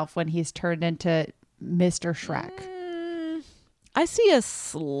Wreck-It Ralph when he's turned into Mr. Shrek. I see a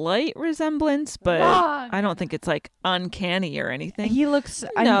slight resemblance, but Wrong. I don't think it's like uncanny or anything. He looks...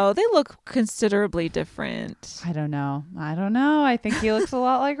 No, they look considerably different. I don't know. I think he looks a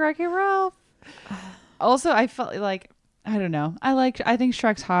lot like Wreck-It Ralph. Also, I felt like... I don't know. I think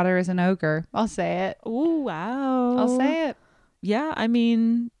Shrek's hotter as an ogre. I'll say it. Ooh, wow. I'll say it. Yeah, I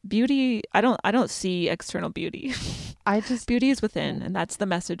mean, beauty, I don't see external beauty. Beauty is within, and that's the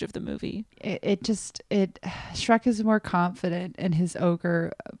message of the movie. Shrek is more confident in his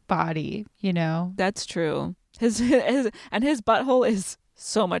ogre body, That's true. His butthole is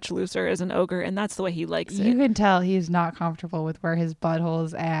so much looser as an ogre, and that's the way he likes it. You can tell he's not comfortable with where his butthole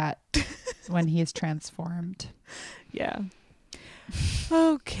is at when he is transformed. Yeah.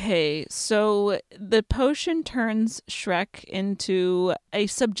 Okay, so the potion turns Shrek into a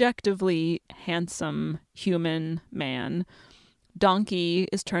subjectively handsome human man. Donkey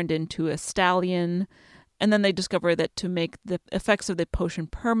is turned into a stallion. And then they discover that to make the effects of the potion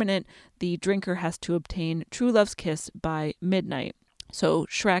permanent, the drinker has to obtain true love's kiss by midnight. So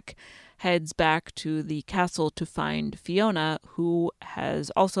Shrek heads back to the castle to find Fiona, who has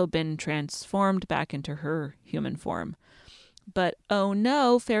also been transformed back into her human form. But oh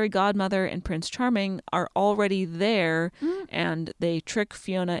no, Fairy Godmother and Prince Charming are already there, and they trick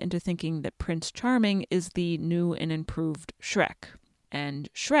Fiona into thinking that Prince Charming is the new and improved Shrek. And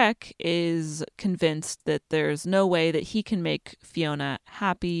Shrek is convinced that there's no way that he can make Fiona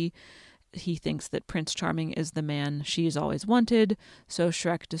happy. He thinks that Prince Charming is the man she's always wanted, so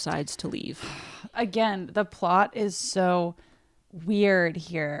Shrek decides to leave. Again, the plot is so weird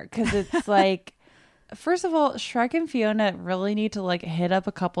here, because it's like... First of all, Shrek and Fiona really need to hit up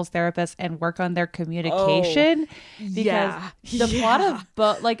a couples therapist and work on their communication. Because the plot of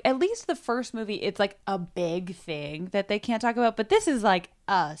at least the first movie, it's a big thing that they can't talk about. But this is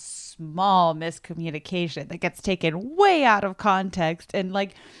a small miscommunication that gets taken way out of context. And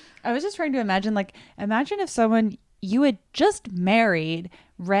I was just trying to imagine, imagine if someone you had just married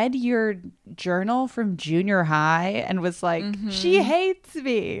read your journal from junior high and was like, she hates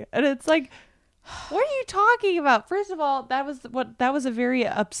me. And it's like, what are you talking about? First of all, that was a very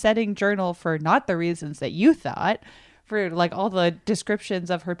upsetting journal for not the reasons that you thought, for all the descriptions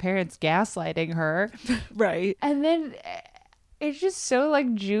of her parents gaslighting her. Right. And then it's just so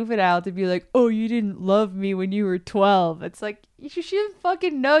juvenile to be like, oh, you didn't love me when you were 12. It's like, she didn't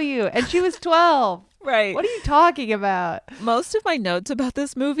fucking know you, and she was 12. Right. What are you talking about? Most of my notes about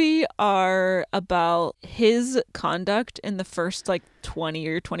this movie are about his conduct in the first 20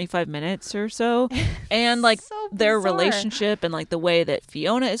 or 25 minutes or so. And So their bizarre. relationship and the way that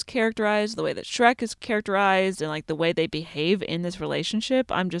Fiona is characterized, the way that Shrek is characterized, and the way they behave in this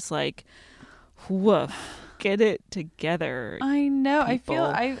relationship. I'm just woof. Get it together. I know. People.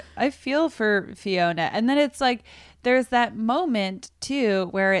 I feel for Fiona. And then it's there's that moment too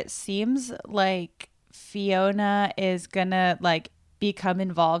where it seems like Fiona is gonna become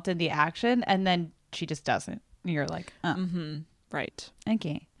involved in the action, and then she just doesn't. And you're like, oh. Right.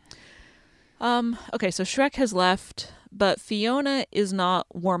 Okay. Okay, so Shrek has left, But Fiona is not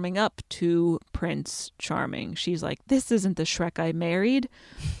warming up to Prince Charming. She's like, this isn't the Shrek I married.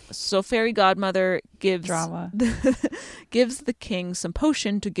 So Fairy Godmother gives the king some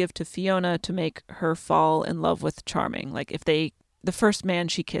potion to give to Fiona to make her fall in love with Charming. Like if the first man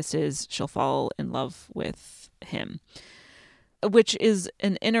she kisses, she'll fall in love with him. Which is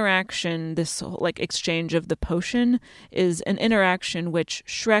an interaction, this like exchange of the potion is an interaction which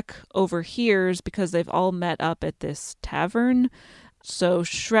Shrek overhears because they've all met up at this tavern. So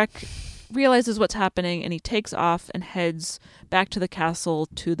Shrek realizes what's happening and he takes off and heads back to the castle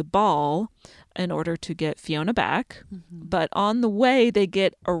to the ball in order to get Fiona back. Mm-hmm. But on the way they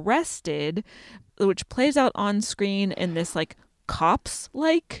get arrested, which plays out on screen in this like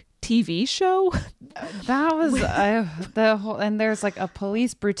cops-like TV show. That was the whole, and there's like a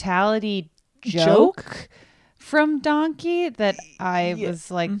police brutality joke from Donkey that I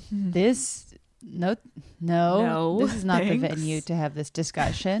was like, this no, this is not thanks. The venue to have this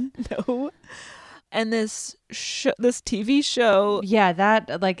discussion. No. And this TV show,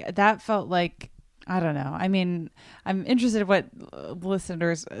 that felt like, I don't know. I mean, I'm interested in what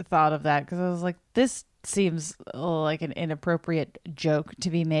listeners thought of that, because I was like, this seems like an inappropriate joke to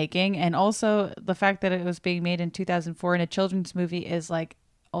be making, and also the fact that it was being made in 2004 in a children's movie is like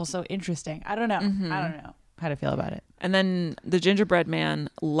also interesting. I don't know. I don't know how to feel about it. And then the gingerbread man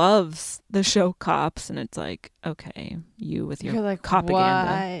loves the show Cops, and it's like, okay, you with your like,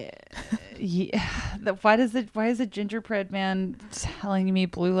 propaganda. Why is the gingerbread man telling me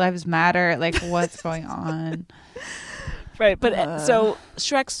Blue Lives Matter? Like, what's going on? Right, but so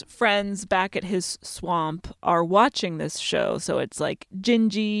Shrek's friends back at his swamp are watching this show. So it's like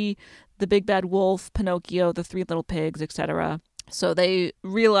Gingy, the big bad wolf, Pinocchio, the three little pigs, etc. So they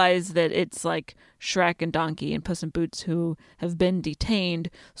realize that it's like Shrek and Donkey and Puss in Boots who have been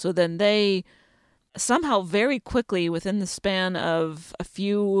detained. So then they somehow very quickly, within the span of a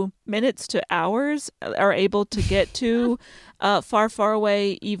few minutes to hours, are able to get to far, far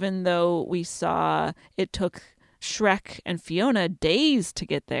away, even though we saw it took Shrek and Fiona days to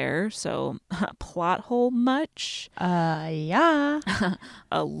get there. So plot hole much? Yeah.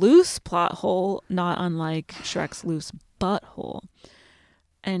 A loose plot hole, not unlike Shrek's loose butthole.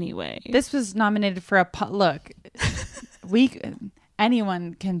 Anyway. This was nominated for look,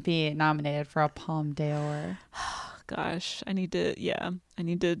 anyone can be nominated for a Palme d'Or. Gosh, I need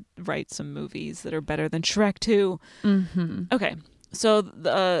to write some movies that are better than Shrek 2. Mm-hmm. Okay. So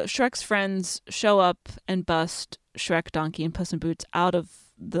Shrek's friends show up and bust Shrek, Donkey, and Puss in Boots out of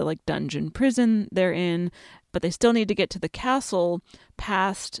the like dungeon prison they're in, but they still need to get to the castle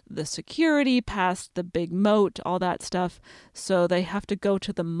past the security, past the big moat, all that stuff. So they have to go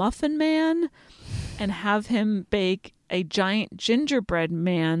to the Muffin Man and have him bake a giant gingerbread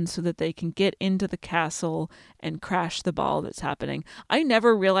man so that they can get into the castle and crash the ball that's happening. I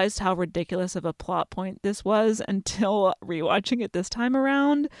never realized how ridiculous of a plot point this was until rewatching it this time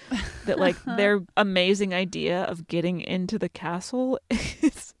around. That like their amazing idea of getting into the castle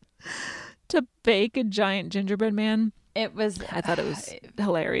is to bake a giant gingerbread man. I thought it was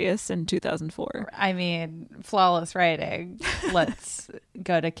hilarious in 2004. I mean, flawless writing. Let's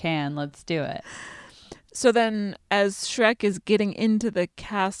go to Cannes. Let's do it. So then, as Shrek is getting into the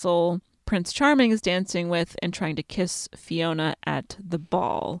castle, Prince Charming is dancing with and trying to kiss Fiona at the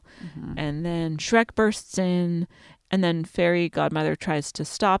ball. Mm-hmm. And then Shrek bursts in, and then Fairy Godmother tries to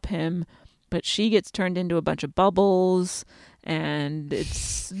stop him, but she gets turned into a bunch of bubbles, and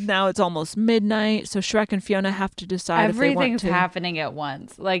it's almost midnight, so Shrek and Fiona have to decide if they want to. Everything's happening at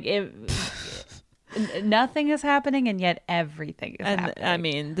once. Like, nothing is happening, and yet everything is happening. I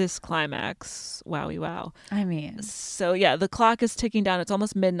mean, this climax, wowie wow. I mean. So yeah, the clock is ticking down. It's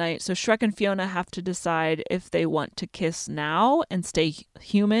almost midnight. So Shrek and Fiona have to decide if they want to kiss now and stay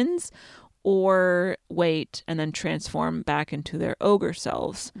humans, or wait and then transform back into their ogre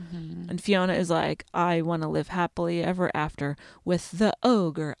selves. Mm-hmm. And Fiona is like, I want to live happily ever after with the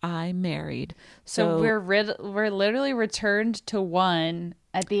ogre I married. So we're literally returned to one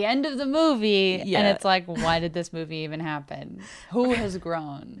at the end of the movie, and it's like, why did this movie even happen? Who has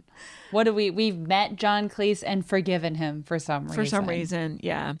grown? What do we've met John Cleese and forgiven him for some reason. For some reason,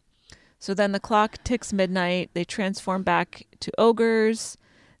 yeah. So then the clock ticks midnight. They transform back to ogres.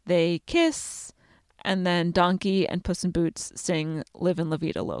 They kiss, and then Donkey and Puss in Boots sing Livin' La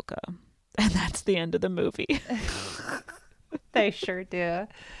Vida Loca. And that's the end of the movie. They sure do.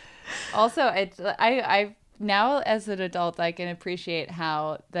 Also, I now as an adult, I can appreciate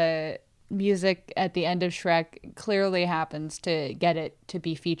how the music at the end of Shrek clearly happens to get it to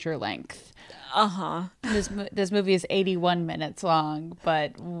be feature length. This movie is 81 minutes long,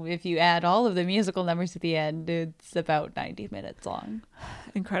 but if you add all of the musical numbers at the end, it's about 90 minutes long.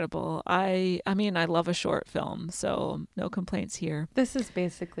 Incredible. I mean, I love a short film, so no complaints here. This is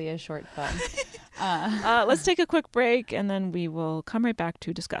basically a short film. Let's take a quick break, and then we will come right back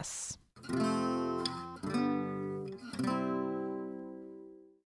to discuss.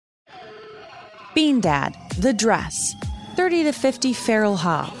 Bean Dad, The Dress, 30 to 50 Feral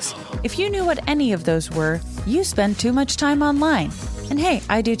Hogs. If you knew what any of those were, you spend too much time online. And hey,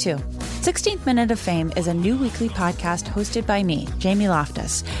 I do too. 16th Minute of Fame is a new weekly podcast hosted by me, Jamie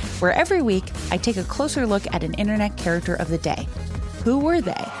Loftus, where every week I take a closer look at an internet character of the day. Who were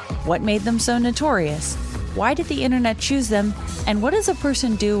they? What made them so notorious? Why did the internet choose them? And what does a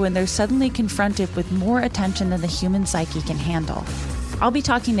person do when they're suddenly confronted with more attention than the human psyche can handle? I'll be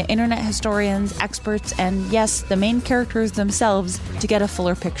talking to internet historians, experts, and yes, the main characters themselves to get a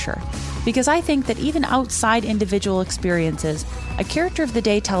fuller picture. Because I think that even outside individual experiences, a character of the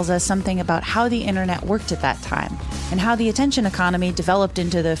day tells us something about how the internet worked at that time, and how the attention economy developed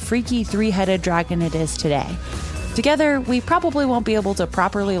into the freaky three-headed dragon it is today. Together, we probably won't be able to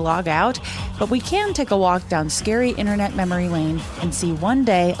properly log out, but we can take a walk down scary internet memory lane and see one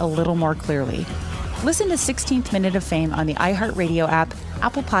day a little more clearly. Listen to 16th Minute of Fame on the iHeartRadio app,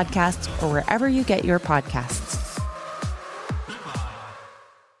 Apple Podcasts, or wherever you get your podcasts.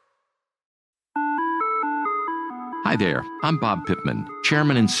 Hi there, I'm Bob Pittman,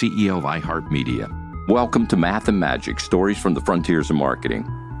 Chairman and CEO of iHeartMedia. Welcome to Math and Magic, Stories from the Frontiers of Marketing.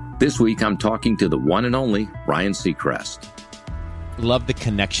 This week, I'm talking to the one and only Ryan Seacrest. Love the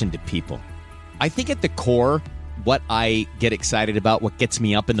connection to people. I think at the core, what I get excited about, what gets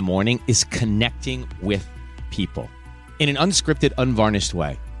me up in the morning, is connecting with people in an unscripted, unvarnished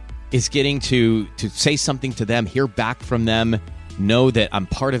way. Is getting to say something to them, hear back from them, know that I'm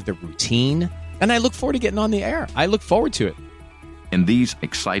part of the routine. And I look forward to getting on the air. I look forward to it. In these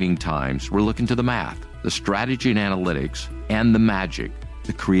exciting times, we're looking to the math, the strategy and analytics, and the magic,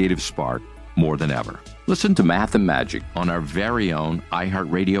 the creative spark, more than ever. Listen to Math and Magic on our very own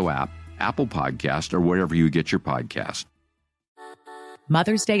iHeartRadio app, Apple Podcast, or wherever you get your podcast.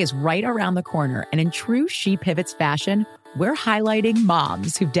 Mother's Day is right around the corner, and in true She Pivots fashion, we're highlighting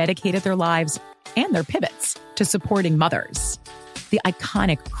moms who've dedicated their lives and their pivots to supporting mothers. The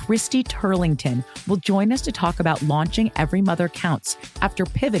iconic Christy Turlington will join us to talk about launching Every Mother Counts after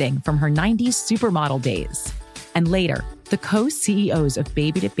pivoting from her 90s supermodel days. And later, the co-CEOs of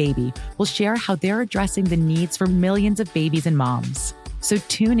Baby to Baby will share how they're addressing the needs for millions of babies and moms. So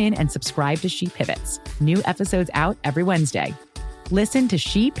tune in and subscribe to She Pivots. New episodes out every Wednesday. Listen to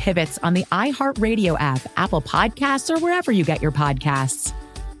She Pivots on the iHeartRadio app, Apple Podcasts, or wherever you get your podcasts.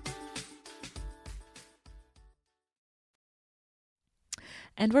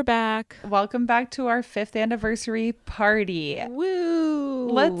 And we're back. Welcome back to our 5th anniversary party. Woo!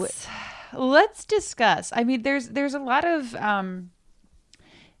 Let's discuss. I mean, there's a lot of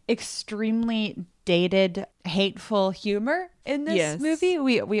extremely dated, hateful humor in this movie.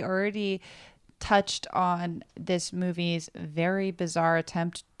 We already touched on this movie's very bizarre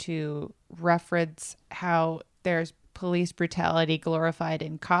attempt to reference how there's police brutality glorified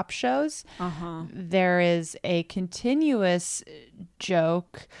in cop shows. There is a continuous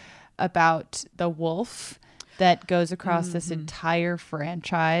joke about the wolf that goes across this entire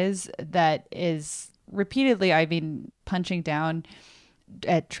franchise that is repeatedly, I mean, punching down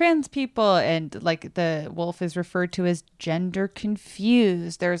at trans people, and like the wolf is referred to as gender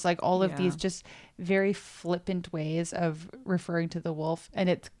confused. There's like all of these just very flippant ways of referring to the wolf, and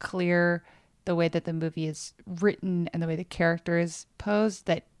it's clear the way that the movie is written and the way the characters pose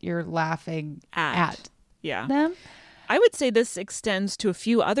that you're laughing at them. I would say this extends to a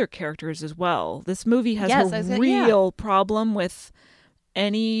few other characters as well. This movie has a real problem with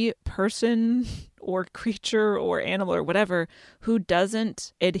any person or creature or animal or whatever who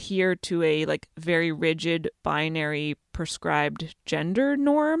doesn't adhere to a like very rigid binary prescribed gender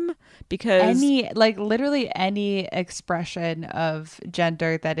norm, because literally any expression of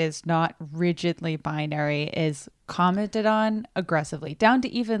gender that is not rigidly binary is commented on aggressively, down to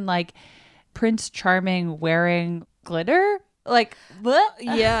even like Prince Charming wearing glitter. Like, what?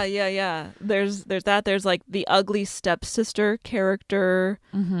 Yeah. There's that. There's like the ugly stepsister character.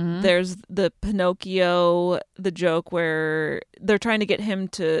 There's the Pinocchio, the joke where they're trying to get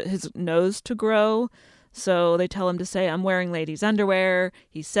his nose to grow. So they tell him to say, "I'm wearing ladies' underwear."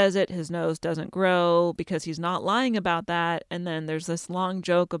 He says it, his nose doesn't grow because he's not lying about that. And then there's this long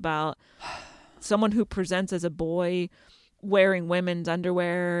joke about someone who presents as a boy wearing women's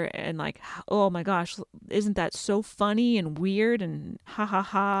underwear and like, oh my gosh, isn't that so funny and weird and ha ha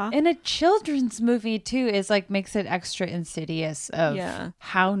ha. In a children's movie too is like makes it extra insidious of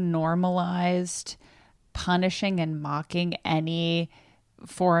how normalized punishing and mocking any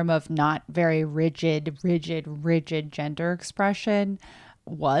form of not very rigid gender expression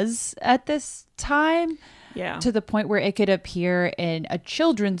was at this time. Yeah. To the point where it could appear in a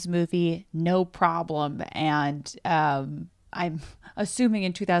children's movie, no problem. And I'm assuming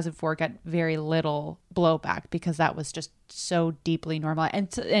in 2004 got very little blowback because that was just so deeply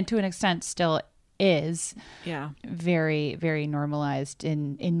normalized. And to an extent still is very, very normalized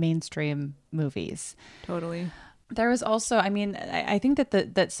in mainstream movies. Totally. There was also, I mean, I think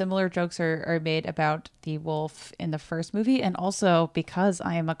that similar jokes are made about the wolf in the first movie. And also because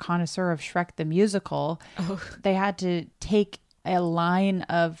I am a connoisseur of Shrek the musical, they had to take a line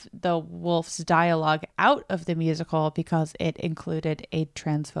of the wolf's dialogue out of the musical because it included a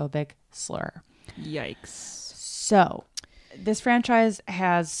transphobic slur. Yikes. So this franchise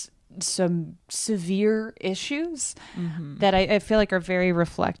has some severe issues that I feel like are very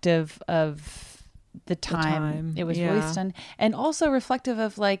reflective of the time it was released on, and also reflective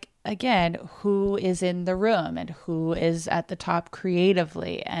of, like, again, who is in the room and who is at the top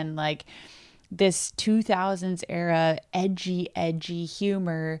creatively, and like this 2000s era edgy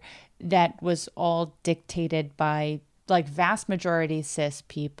humor that was all dictated by like vast majority cis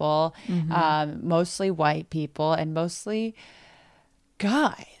people, mostly white people, and mostly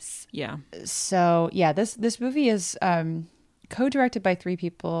guys. Yeah. So yeah, this movie is co-directed by 3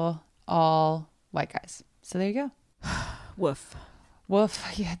 people, all white guys. So there you go. Woof.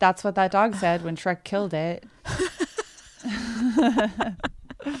 Woof. Yeah, that's what that dog said when Shrek killed it.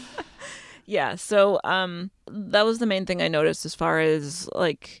 Yeah. So that was the main thing I noticed as far as,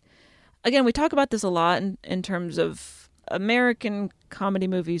 like, again, we talk about this a lot in terms of American comedy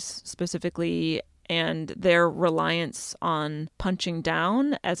movies specifically, and their reliance on punching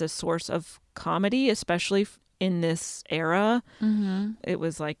down as a source of comedy, especially in this era. It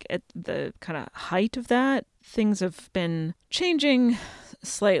was like at the kind of height of that. Things have been changing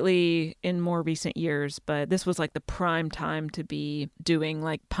slightly in more recent years, but this was like the prime time to be doing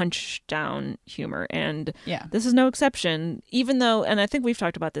like punch down humor. And this is no exception, even though, and I think we've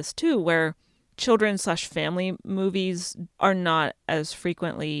talked about this too, where children/family movies are not as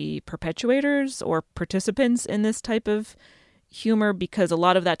frequently perpetuators or participants in this type of humor, because a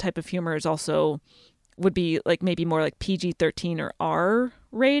lot of that type of humor is also would be like maybe more like PG-13 or R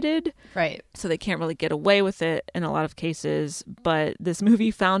rated. Right. So they can't really get away with it in a lot of cases. But this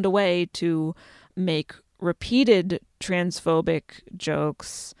movie found a way to make repeated transphobic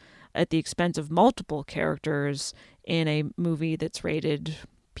jokes at the expense of multiple characters in a movie that's rated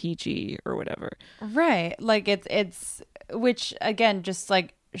PG or whatever. Right. Like it's which again just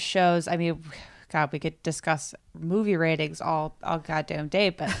like shows, I mean, God, we could discuss movie ratings all goddamn day,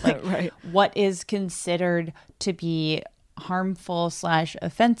 but like what is considered to be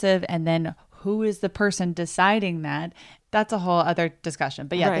harmful/offensive, and then who is the person deciding that? That's a whole other discussion.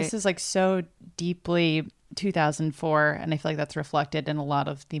 But yeah, this is like so deeply 2004, and I feel like that's reflected in a lot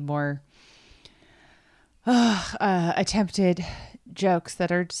of the more attempted jokes that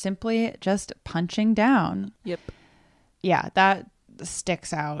are simply just punching down. Yep. Yeah, that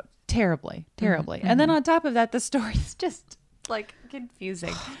sticks out terribly. And then on top of that, the story is just like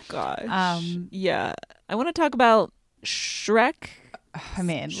confusing. Oh, gosh. Yeah. I want to talk about Shrek. I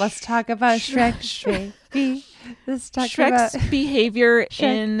mean, let's talk about Shrek, baby. Let's talk Shrek's about behavior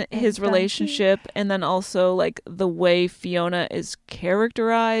in his relationship, and then also like the way Fiona is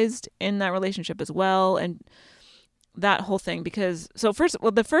characterized in that relationship as well, and that whole thing. Because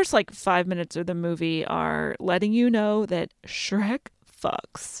the first like 5 minutes of the movie are letting you know that Shrek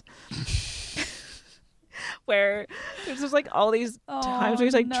fucks. Where there's just like all these times where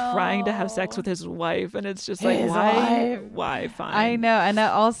he's like trying to have sex with his wife, and it's just like why fine. I know. And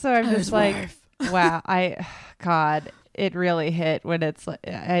also I'm just like wow, God, it really hit when it's like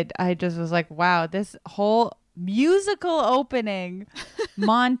I just was like, wow, this whole musical opening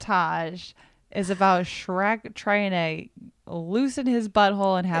montage is about Shrek trying to loosen his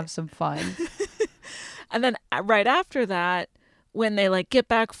butthole and have some fun. And then right after that, when they like get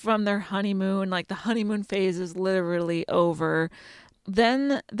back from their honeymoon, like the honeymoon phase is literally over,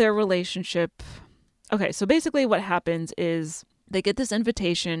 then their relationship. Okay, so basically what happens is they get this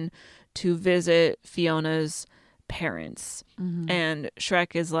invitation to visit Fiona's parents. And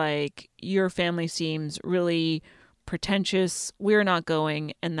Shrek is like, your family seems really pretentious. We're not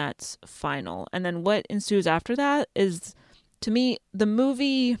going. And that's final. And then what ensues after that is, to me, the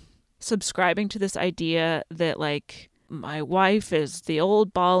movie subscribing to this idea that like my wife is the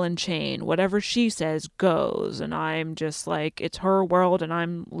old ball and chain. Whatever she says goes. And I'm just like, it's her world and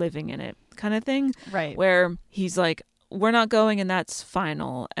I'm living in it kind of thing. Right. Where he's like, we're not going and that's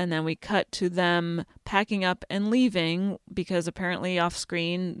final. And then we cut to them packing up and leaving because apparently off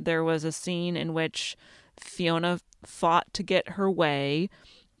screen there was a scene in which Fiona fought to get her way,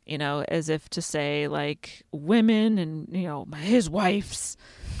 you know, as if to say like women and, you know, his wives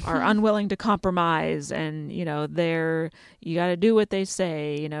are unwilling to compromise and, you know, you got to do what they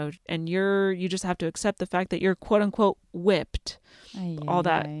say, you know, and you just have to accept the fact that you're quote unquote whipped, all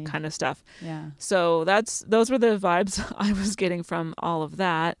that kind of stuff. Yeah. So those were the vibes I was getting from all of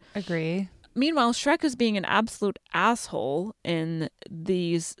that. Agree. Meanwhile, Shrek is being an absolute asshole in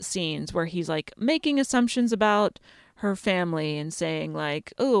these scenes where he's like making assumptions about her family and saying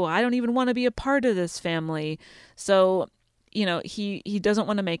like, oh, I don't even want to be a part of this family. So, you know, he doesn't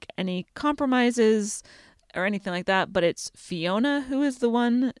want to make any compromises or anything like that. But it's Fiona who is the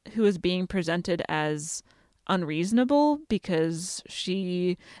one who is being presented as unreasonable because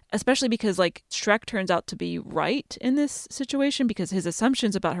especially because like Shrek turns out to be right in this situation because his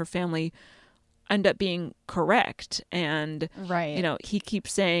assumptions about her family end up being correct. And, right. You know, he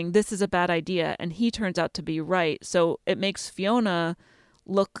keeps saying this is a bad idea and he turns out to be right. So it makes Fiona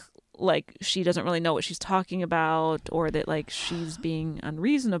look like she doesn't really know what she's talking about or that like she's being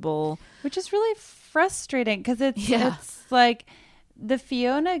unreasonable. Which is really frustrating because it's like the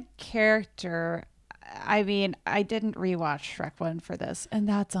Fiona character. I mean, I didn't rewatch Shrek 1 for this and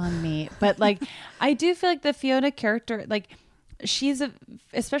that's on me. But like, I do feel like the Fiona character, like she's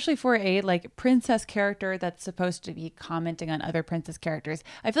especially for a like princess character that's supposed to be commenting on other princess characters.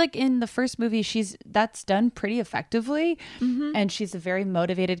 I feel like in the first movie that's done pretty effectively. Mm-hmm. And she's a very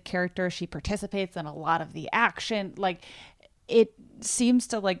motivated character. She participates in a lot of the action. Like it seems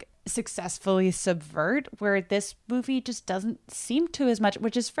to like successfully subvert where this movie just doesn't seem to as much,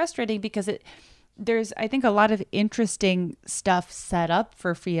 which is frustrating because there's I think a lot of interesting stuff set up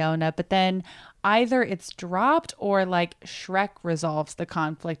for Fiona, but then either it's dropped or like Shrek resolves the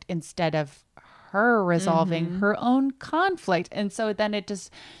conflict instead of her resolving her own conflict. And so then it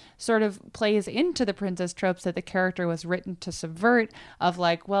just sort of plays into the princess tropes that the character was written to subvert of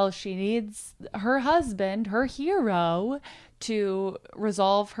like, well, she needs her husband, her hero, to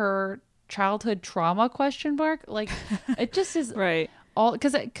resolve her childhood trauma ? Like it just is right. All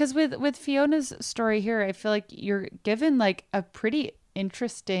because with Fiona's story here, I feel like you're given like a pretty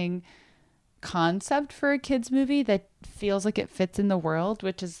interesting concept for a kids movie that feels like it fits in the world,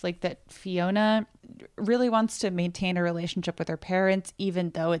 which is like that Fiona really wants to maintain a relationship with her parents,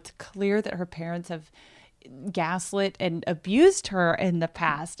 even though it's clear that her parents have gaslit and abused her in the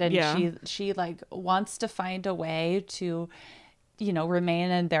past, and she like wants to find a way to, you know,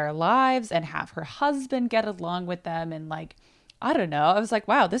 remain in their lives and have her husband get along with them. And like, I don't know, I was like,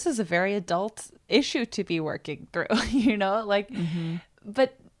 wow, this is a very adult issue to be working through, you know, like,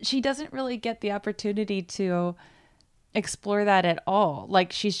 but she doesn't really get the opportunity to explore that at all.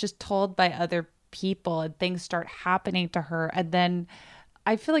 Like she's just told by other people and things start happening to her. And then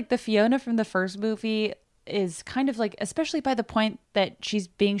I feel like the Fiona from the first movie is kind of like, especially by the point that she's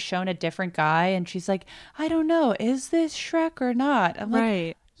being shown a different guy and she's like, I don't know, is this Shrek or not? I'm like,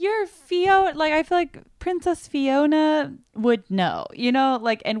 right. You're Fiona. Like, I feel like Princess Fiona would know, you know,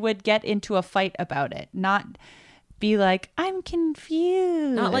 like, and would get into a fight about it, not be like, I'm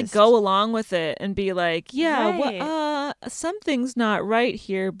confused. Not like go along with it and be like, yeah, right. Something's not right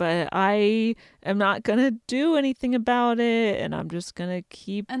here, but I am not going to do anything about it. And I'm just going to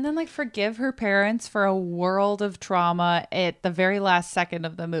keep. And then like forgive her parents for a world of trauma at the very last second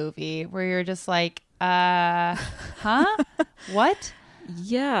of the movie where you're just like, huh? What?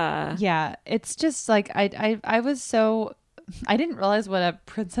 Yeah. Yeah. It's just like, I was so, I didn't realize what a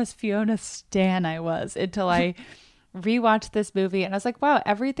Princess Fiona stan I was until I rewatched this movie, and I was like, wow,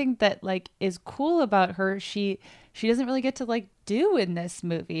 everything that like is cool about her, she doesn't really get to like do in this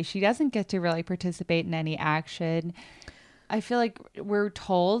movie. She doesn't get to really participate in any action. I feel like we're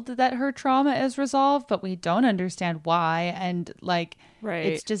told that her trauma is resolved, but we don't understand why. And like, right.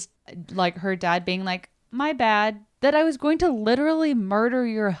 It's just like her dad being like, my bad, that I was going to literally murder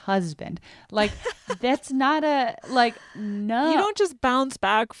your husband. Like, that's not a, like, no. You don't just bounce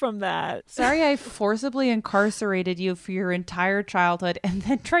back from that. Sorry, I forcibly incarcerated you for your entire childhood and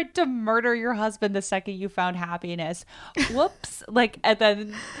then tried to murder your husband the second you found happiness. Whoops. Like, and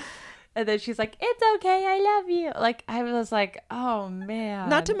then she's like, it's okay, I love you. Like, I was like, oh, man.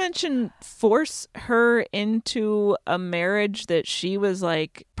 Not to mention force her into a marriage that she was,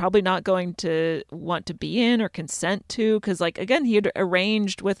 like, probably not going to want to be in or consent to. Because, like, again, he had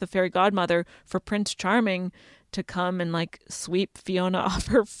arranged with the fairy godmother for Prince Charming to come and like sweep Fiona off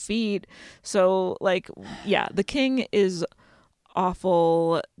her feet. So like, yeah, the king is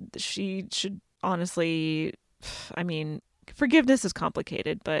awful. She should honestly, I mean, forgiveness is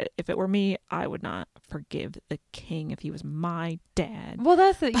complicated, but if it were me, I would not forgive the king if he was my dad. Well,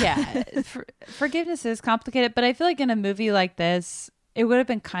 that's it. Yeah. Forgiveness is complicated, but I feel like in a movie like this, it would have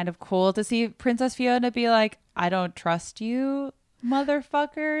been kind of cool to see Princess Fiona be like, I don't trust you,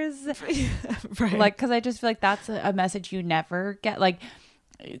 motherfuckers. Right. Like, because I just feel like that's a message you never get. Like,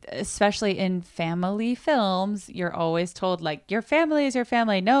 especially in family films, you're always told like your family is your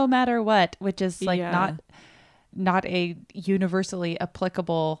family no matter what, which is like not a universally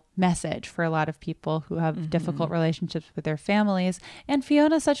applicable message for a lot of people who have difficult relationships with their families. And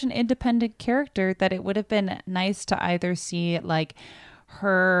Fiona's such an independent character that it would have been nice to either see like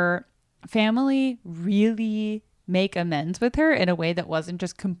her family really make amends with her in a way that wasn't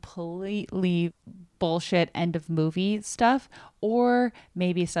just completely bullshit end of movie stuff, or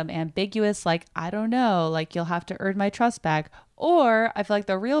maybe some ambiguous like, I don't know, like you'll have to earn my trust back. Or I feel like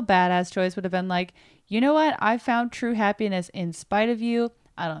the real badass choice would have been like, you know what? I found true happiness in spite of you.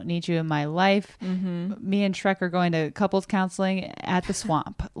 I don't need you in my life. Me and Shrek are going to couples counseling at the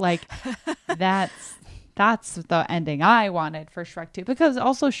swamp. Like that's the ending I wanted for Shrek 2, because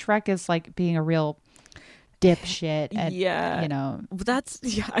also Shrek is like being a real dipshit. And, you know,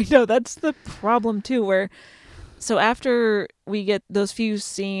 I know that's the problem too, where so after we get those few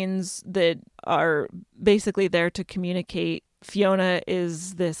scenes that are basically there to communicate, Fiona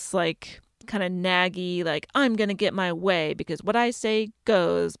is this like kind of naggy, like, I'm gonna get my way because what I say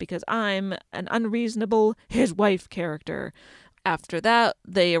goes, because I'm an unreasonable his wife character. After that,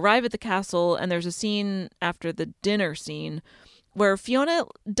 they arrive at the castle, and there's a scene after the dinner scene where Fiona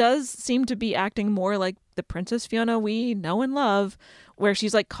does seem to be acting more like the Princess Fiona we know and love, where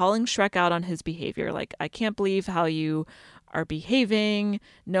she's like calling Shrek out on his behavior. Like, I can't believe how you are behaving.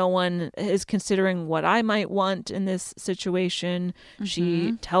 No one is considering what I might want in this situation.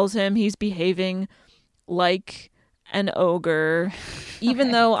 She tells him he's behaving like an ogre,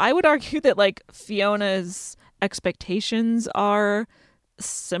 even though I would argue that like Fiona's expectations are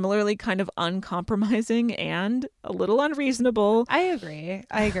similarly kind of uncompromising and a little unreasonable. I agree.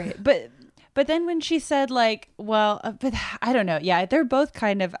 But then when she said like, well, but I don't know. Yeah, they're both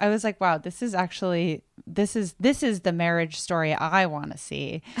kind of, I was like, wow, this is the marriage story I want to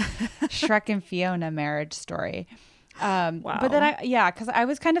see. Shrek and Fiona marriage story. Wow. But then because I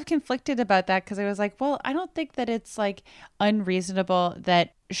was kind of conflicted about that, because I was like, well, I don't think that it's like unreasonable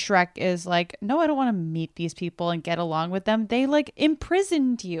that Shrek is like, no, I don't want to meet these people and get along with them. They like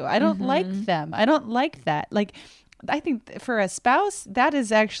imprisoned you. I don't like them. I don't like that. Like, I think for a spouse, that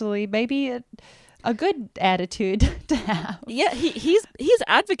is actually maybe a good attitude to have. Yeah, he's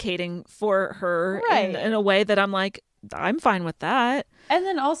advocating for her in a way that I'm like, I'm fine with that. And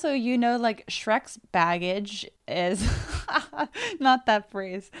then also, you know, like Shrek's baggage is not that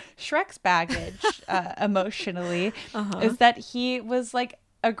phrase. Shrek's baggage emotionally is that he was like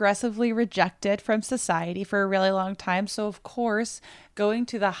aggressively rejected from society for a really long time. So of course, going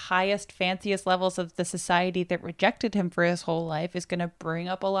to the highest, fanciest levels of the society that rejected him for his whole life is going to bring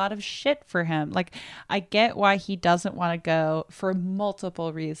up a lot of shit for him. Like, I get why he doesn't want to go for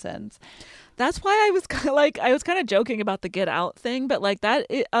multiple reasons. That's why I was kind of joking about the Get Out thing, but like that,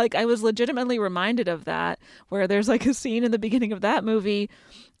 I was legitimately reminded of that, where there's like a scene in the beginning of that movie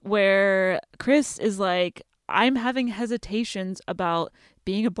where Chris is like, I'm having hesitations about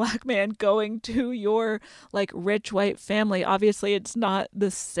being a black man going to your like rich white family. Obviously it's not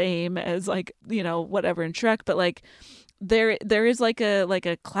the same as like, you know, whatever in Shrek, but like there is like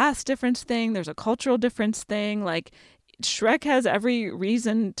a class difference thing. There's a cultural difference thing. Like, Shrek has every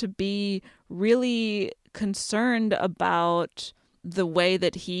reason to be really concerned about the way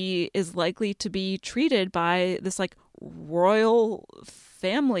that he is likely to be treated by this like royal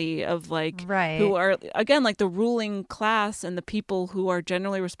family of like who are again like the ruling class and the people who are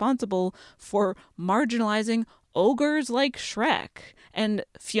generally responsible for marginalizing ogres like Shrek. And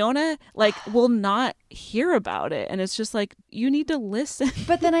Fiona like will not hear about it, and it's just like, you need to listen.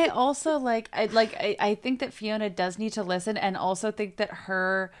 But then I also I think that Fiona does need to listen, and also think that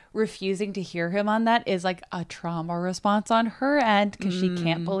her refusing to hear him on that is like a trauma response on her end, because she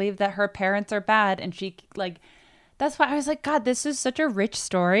can't believe that her parents are bad, and she like, that's why I was like, God, this is such a rich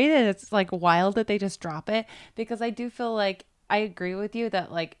story that it's like wild that they just drop it, because I do feel like I agree with you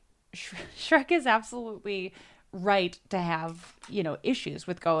that like Shrek is absolutely right to have, you know, issues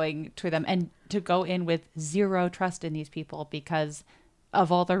with going to them and to go in with zero trust in these people because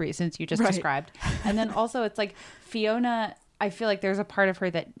of all the reasons you just described. And then also it's like Fiona, I feel like there's a part of her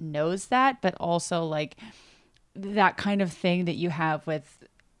that knows that, but also like that kind of thing that you have with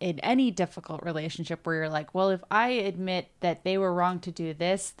in any difficult relationship where you're like, well, if I admit that they were wrong to do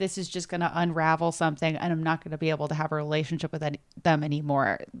this, this is just going to unravel something and I'm not going to be able to have a relationship with them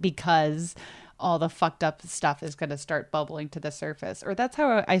anymore because all the fucked up stuff is going to start bubbling to the surface. Or that's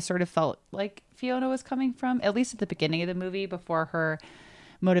how I sort of felt like Fiona was coming from, at least at the beginning of the movie, before her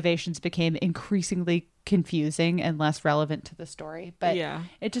motivations became increasingly confusing and less relevant to the story. But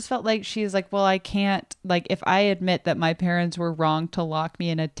it just felt like she's like, well, I can't, like, if I admit that my parents were wrong to lock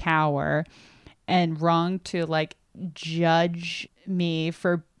me in a tower and wrong to like judge me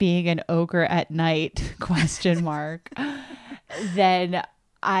for being an ogre at night, then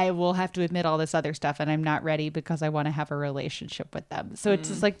I will have to admit all this other stuff and I'm not ready because I want to have a relationship with them. So it's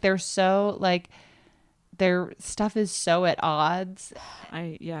just like, they're so like, their stuff is so at odds.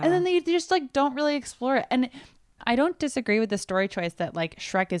 And then they just like don't really explore it. And I don't disagree with the story choice that like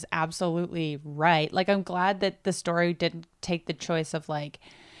Shrek is absolutely right. Like, I'm glad that the story didn't take the choice of like,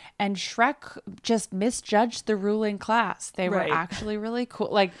 and Shrek just misjudged the ruling class. They were actually really cool.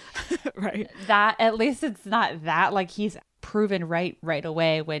 Like that, at least it's not that, like he's proven right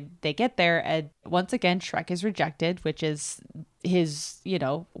away when they get there. And once again, Shrek is rejected, which is his, you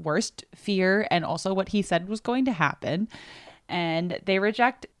know, worst fear and also what he said was going to happen. And they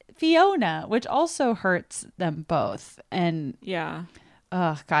reject Fiona, which also hurts them both. And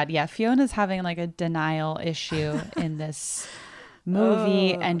oh god, Fiona's having like a denial issue in this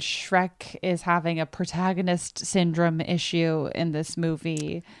movie, and Shrek is having a protagonist syndrome issue in this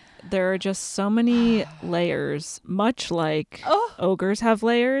movie. There are just so many layers, much like ogres have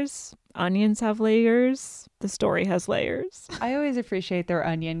layers, onions have layers, the story has layers. I always appreciate their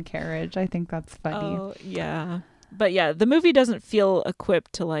onion carriage. I think that's funny. Oh, yeah. But yeah, the movie doesn't feel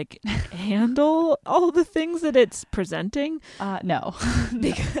equipped to like handle all the things that it's presenting. No.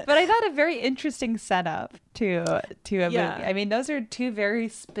 But I thought a very interesting setup to a movie. I mean, those are two very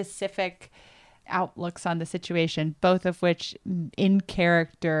specific outlooks on the situation, both of which in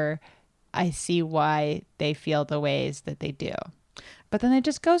character, I see why they feel the ways that they do. But then it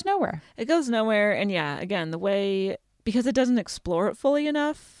just goes nowhere. It goes nowhere. And yeah, again, the way, because it doesn't explore it fully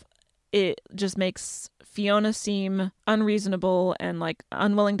enough, it just makes Fiona seem unreasonable and like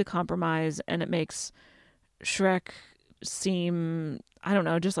unwilling to compromise. And it makes Shrek seem, I don't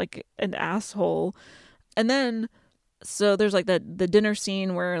know, just like an asshole. And then, so there's like the dinner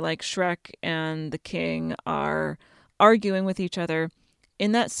scene where like Shrek and the king are arguing with each other.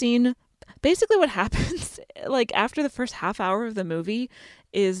 In that scene, basically what happens like after the first half hour of the movie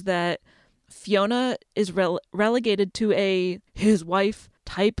is that Fiona is relegated to a his wife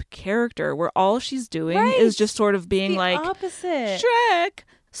type character where all she's doing is just sort of being like, opposite. Shrek,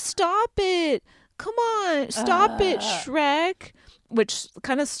 stop it. Come on, stop it, Shrek. Which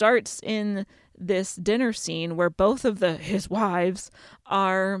kind of starts in this dinner scene where both of his wives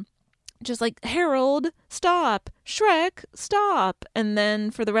are just like, Harold, stop, Shrek, stop. And then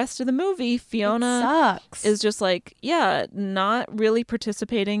for the rest of the movie, Fiona is just like, not really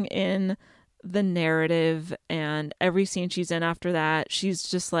participating in the narrative. And every scene she's in after that, she's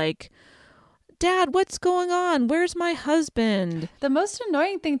just like, Dad, what's going on? Where's my husband? The most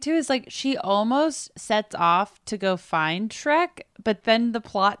annoying thing too is like she almost sets off to go find Shrek, but then the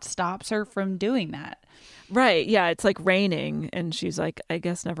plot stops her from doing that. Right. Yeah. It's like raining. And she's like, I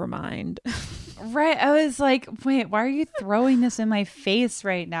guess never mind. Right. I was like, wait, why are you throwing this in my face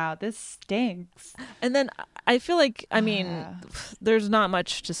right now? This stinks. And then I feel like, I mean, there's not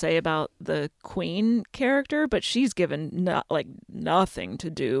much to say about the queen character, but she's given nothing to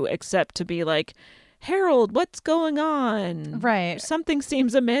do except to be like, Harold, what's going on? Right. Something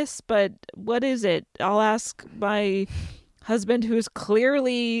seems amiss, but what is it? I'll ask my husband, who is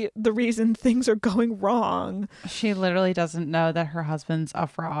clearly the reason things are going wrong. She literally doesn't know that her husband's a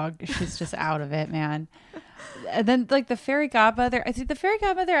frog. She's just out of it, man. And then like the fairy godmother, I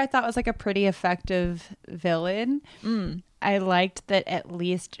thought was like a pretty effective villain. I liked that at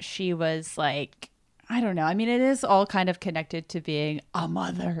least she was like, I don't know. I mean, it is all kind of connected to being a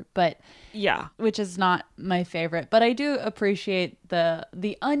mother, but which is not my favorite. But I do appreciate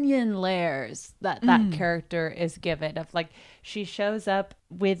the onion layers that character is given. Of like, she shows up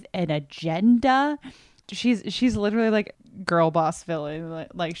with an agenda. She's literally like girl boss villain.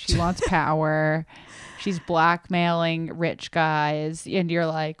 Like she wants power. She's blackmailing rich guys, and you're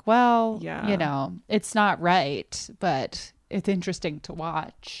like, well, you know, it's not right, but it's interesting to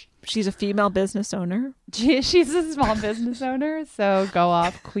watch. She's a female business owner. She's a small business owner, so go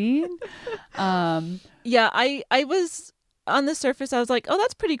off, queen. I was on the surface, I was like, oh,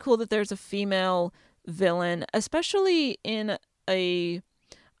 that's pretty cool that there's a female villain, especially in a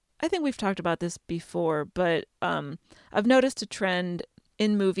I think we've talked about this before, but I've noticed a trend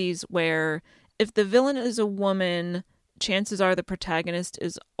in movies where if the villain is a woman, chances are the protagonist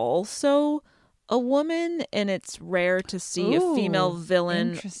is also a woman, and it's rare to see a female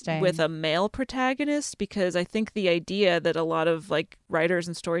villain with a male protagonist, because I think the idea that a lot of like writers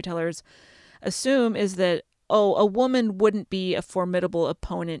and storytellers assume is that, a woman wouldn't be a formidable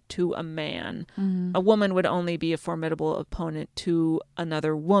opponent to a man. Mm-hmm. A woman would only be a formidable opponent to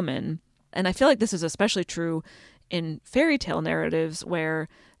another woman. And I feel like this is especially true in fairy tale narratives where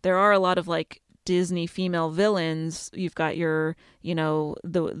there are a lot of like Disney female villains. You've got your,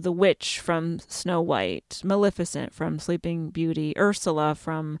 the witch from Snow White, Maleficent from Sleeping Beauty, Ursula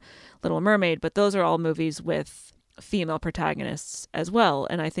from Little Mermaid, but those are all movies with female protagonists as well.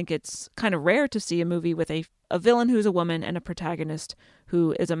 And I think it's kind of rare to see a movie with a villain who's a woman and a protagonist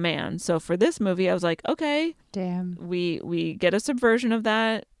who is a man. So for this movie, I was like, okay, damn, we get a subversion of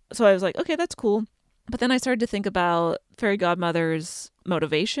that. So I was like, okay, that's cool. But then I started to think about Fairy Godmother's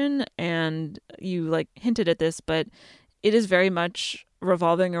motivation, and you like hinted at this, but it is very much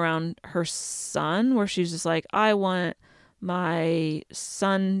revolving around her son, where she's just like, I want my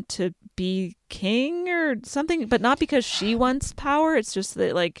son to be king or something, but not because she wants power. It's just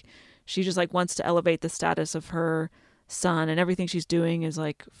that like she just like wants to elevate the status of her son, and everything she's doing is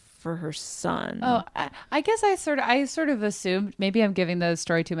like for her son. Oh, I guess I sort of assumed, maybe I'm giving the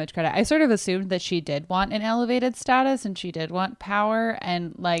story too much credit. I sort of assumed that she did want an elevated status and she did want power,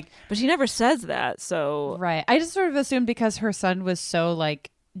 and like, but she never says that. So right, I just sort of assumed because her son was so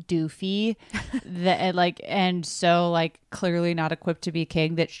like doofy that like, and so like clearly not equipped to be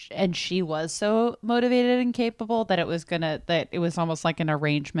king, that and she was so motivated and capable that it was almost like an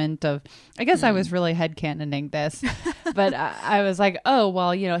arrangement of, I guess I was really headcanoning this, but I was like, oh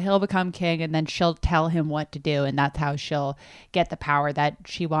well, he'll become king and then she'll tell him what to do, and that's how she'll get the power that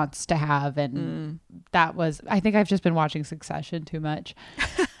she wants to have. And that was, I think I've just been watching Succession too much.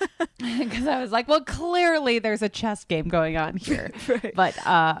 Because I was like, well, clearly there's a chess game going on here. Right. But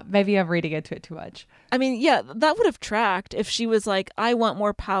maybe I'm reading into it too much. I mean, yeah, that would have tracked if she was like, I want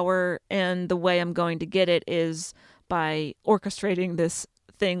more power, and the way I'm going to get it is by orchestrating this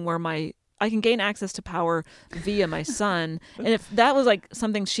thing where I can gain access to power via my son. And if that was like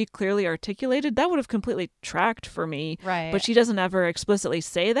something she clearly articulated, that would have completely tracked for me. Right. But she doesn't ever explicitly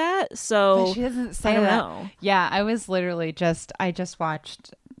say that. So but she doesn't say I don't that. know. Yeah, I was literally I just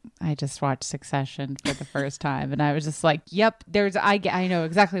watched Succession for the first time, and I was just like, yep, I know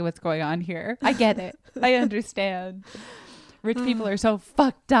exactly what's going on here. I get it. I understand. Rich people are so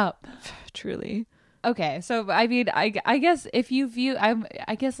fucked up. Truly. Okay, so I mean, I guess if you view,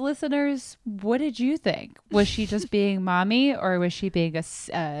 I guess listeners, what did you think? Was she just being mommy, or was she being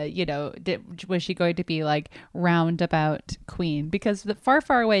was she going to be like roundabout queen? Because the Far,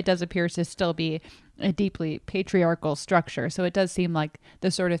 Far Away does appear to still be a deeply patriarchal structure, so it does seem like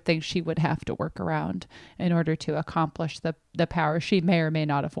the sort of thing she would have to work around in order to accomplish the power she may or may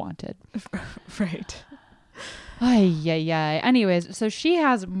not have wanted. Right. Ay. Anyways, so she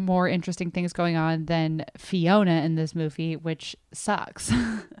has more interesting things going on than Fiona in this movie, which sucks.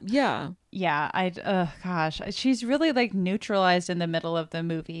 Yeah. Yeah. Gosh, she's really like neutralized in the middle of the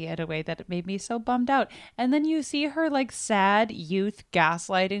movie in a way that it made me so bummed out. And then you see her like sad youth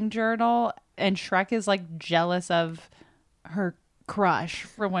gaslighting journal, and Shrek is like jealous of her crush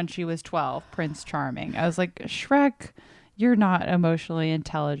from when she was 12, Prince Charming. I was like, Shrek, you're not emotionally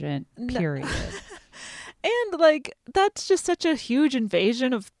intelligent, period. No. And like, that's just such a huge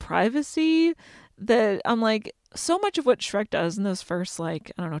invasion of privacy that I'm like, so much of what Shrek does in those first,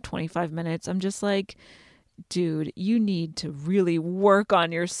 like, I don't know, 25 minutes, I'm just like, dude, you need to really work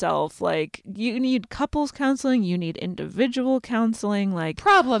on yourself. Like, you need couples counseling, you need individual counseling. Like,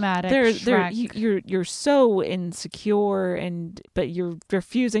 problematic. You're so insecure, but you're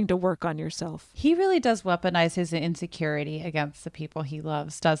refusing to work on yourself. He really does weaponize his insecurity against the people he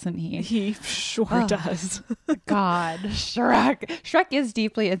loves, doesn't he? He sure does. God, Shrek is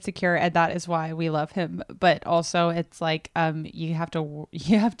deeply insecure, and that is why we love him. But also, it's like you have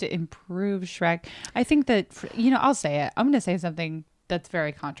to improve Shrek. I think that. I'll say it. I'm going to say something that's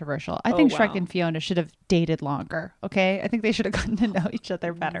very controversial. I think Shrek and Fiona should have dated longer. Okay. I think they should have gotten to know each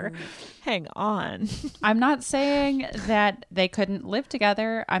other better. Hang on. I'm not saying that they couldn't live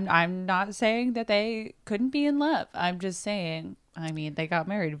together. I'm not saying that they couldn't be in love. I'm just saying, I mean, they got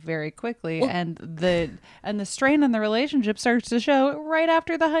married very quickly, and the strain on the relationship starts to show right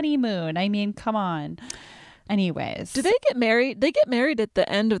after the honeymoon. I mean, come on. Anyways. Do they get married? They get married at the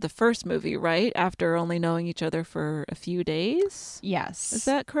end of the first movie, right? After only knowing each other for a few days? Yes. Is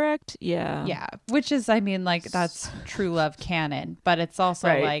that correct? Yeah. Yeah. Which is, I mean, like, that's true love canon. But it's also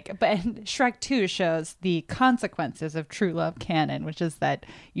like, but Shrek 2 shows the consequences of true love canon, which is that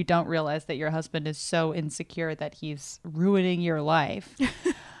you don't realize that your husband is so insecure that he's ruining your life.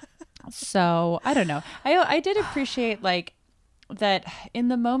 So, I don't know. I did appreciate, like, that in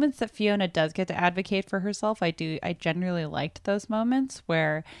the moments that Fiona does get to advocate for herself, I generally liked those moments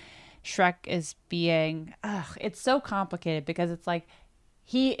where Shrek is being, it's so complicated because it's like,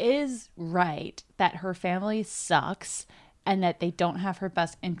 he is right that her family sucks and that they don't have her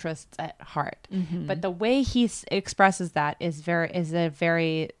best interests at heart. Mm-hmm. But the way he expresses that is a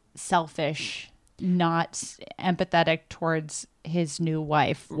very selfish, not empathetic towards his new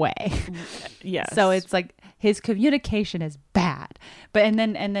wife way. Yes. So it's like his communication is bad. But and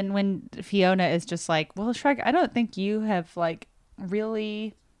then when Fiona is just like, well, Shrek, I don't think you have like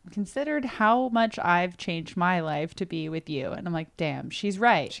really considered how much I've changed my life to be with you. And I'm like, damn, she's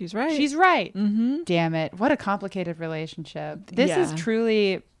right. She's right. Mm-hmm. Damn it. What a complicated relationship. This is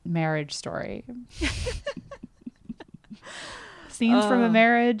truly marriage story. Scenes from a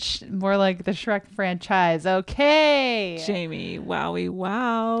marriage, more like the Shrek franchise. Okay. Jamie, wowie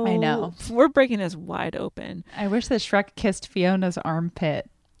wow. I know. We're breaking this wide open. I wish that Shrek kissed Fiona's armpit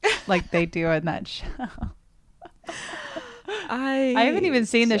like they do in that show. I haven't even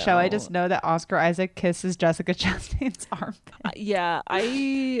seen the show. I just know that Oscar Isaac kisses Jessica Chastain's armpit.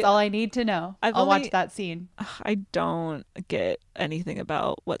 That's all I need to know. I'll watch that scene. I don't get anything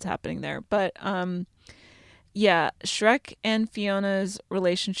about what's happening there. But yeah, Shrek and Fiona's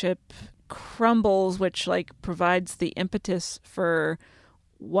relationship crumbles, which like provides the impetus for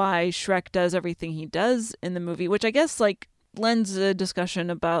why Shrek does everything he does in the movie, which I guess like lends a discussion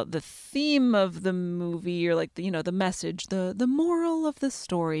about the theme of the movie, or like the message, the moral of the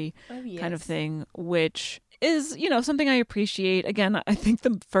story kind of thing, which is, something I appreciate. Again, I think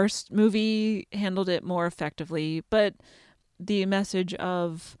the first movie handled it more effectively, but the message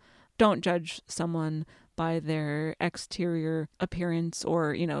of don't judge someone by their exterior appearance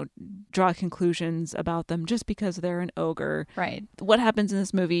or, draw conclusions about them just because they're an ogre. Right. What happens in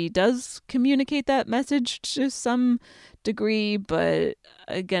this movie does communicate that message to some degree, but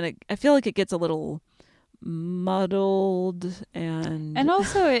again, I feel like it gets a little muddled and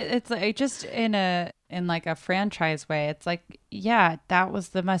also it's like just in like a franchise way, it's like, yeah, that was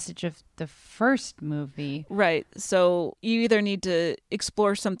the message of the first movie. Right. So you either need to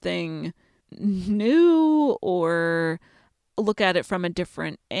explore something new or look at it from a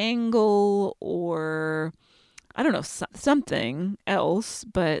different angle, or I don't know, something else,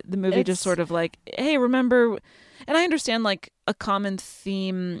 but the movie just sort of like, hey, remember. And I understand like a common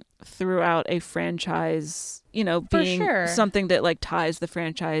theme throughout a franchise, being something that like ties the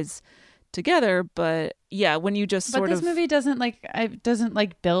franchise together. But yeah, when you just this movie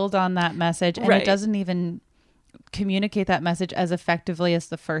doesn't build on that message, and it doesn't even communicate that message as effectively as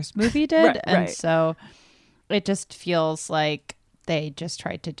the first movie did. So it just feels like they just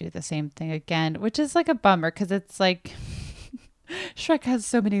tried to do the same thing again, which is like a bummer because it's like Shrek has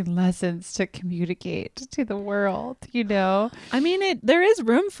so many lessons to communicate to the world, I mean, there is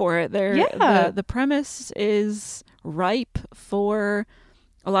room for it there. Yeah. The premise is ripe for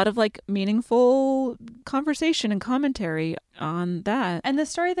a lot of like meaningful conversation and commentary on that. And the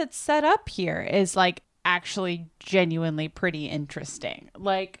story that's set up here is like actually genuinely pretty interesting.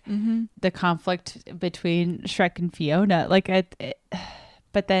 Like the conflict between Shrek and Fiona,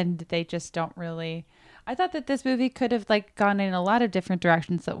 but then they just don't really. I thought that this movie could have like gone in a lot of different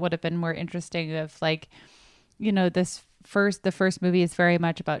directions that would have been more interesting. Of like, the first movie is very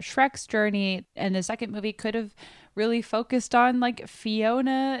much about Shrek's journey, and the second movie could have really focused on like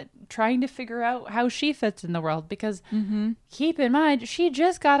Fiona trying to figure out how she fits in the world, because keep in mind, she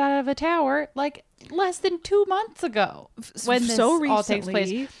just got out of a tower like less than 2 months ago when this all takes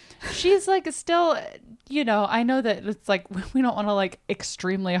place. She's like still, I know that it's like we don't want to like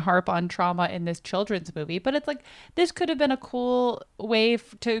extremely harp on trauma in this children's movie, but it's like this could have been a cool way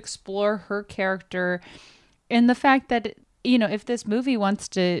to explore her character, and the fact that, if this movie wants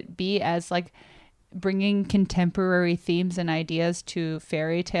to be as like bringing contemporary themes and ideas to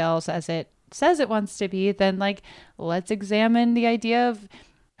fairy tales as it says it wants to be, then like let's examine the idea of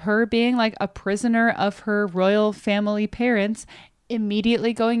her being like a prisoner of her royal family parents,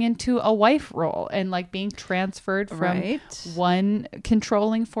 immediately going into a wife role and like being transferred from one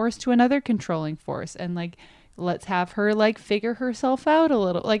controlling force to another controlling force, and like let's have her like figure herself out a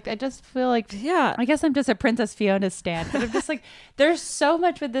little. Like, I just feel like, yeah, I guess I'm just a Princess Fiona stan, but I'm just like, there's so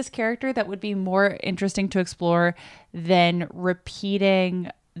much with this character that would be more interesting to explore than repeating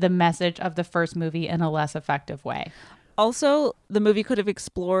the message of the first movie in a less effective way. Also, the movie could have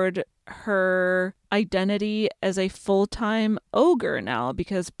explored her identity as a full-time ogre now,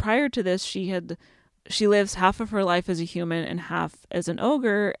 because prior to this, she lives half of her life as a human and half as an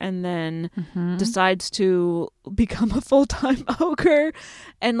ogre, and then decides to become a full-time ogre.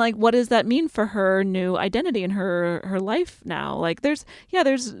 And like, what does that mean for her new identity and her life now? Like, there's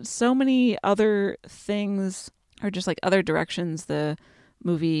so many other things, or just like other directions the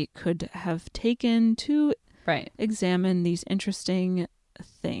movie could have taken to examine these interesting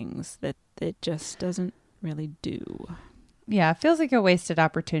things that it just doesn't really do. Yeah, it feels like a wasted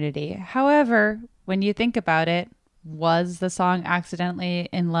opportunity. However, when you think about it, was the song Accidentally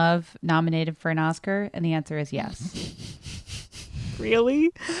in Love nominated for an Oscar? And the answer is yes.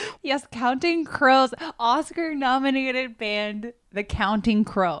 Really? Yes, Counting Crows, Oscar-nominated band, the Counting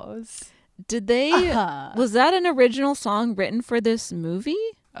Crows. Did they, was that an original song written for this movie?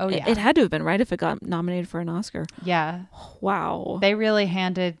 Oh, yeah. It had to have been, right, if it got nominated for an Oscar. Yeah. Wow. They really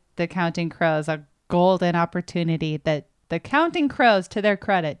handed the Counting Crows a golden opportunity that the Counting Crows, to their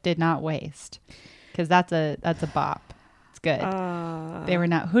credit, did not waste. Because that's a bop. It's good. They were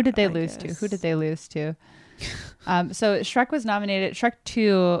not. Who did they lose to? Who did they lose to? So Shrek was nominated.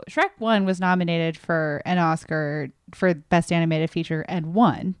 Shrek 1 was nominated for an Oscar for Best Animated Feature and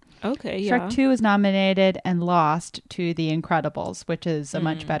won. Okay, yeah. Shrek 2 was nominated and lost to The Incredibles, which is a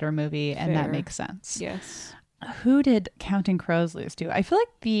much better movie, and that makes sense. Yes. Who did Counting Crows lose to? I feel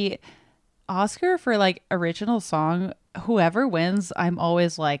like the Oscar for like original song, whoever wins, I'm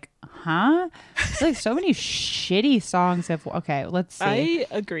always like, huh? Like, so many shitty songs have. Okay, let's see. I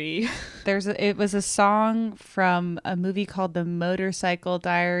agree. It was a song from a movie called The Motorcycle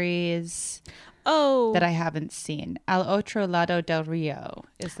Diaries. Oh, that I haven't seen. Al Otro Lado del Rio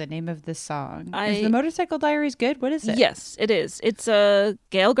is the name of the song. Is The Motorcycle Diaries good? What is it? Yes, it is. It's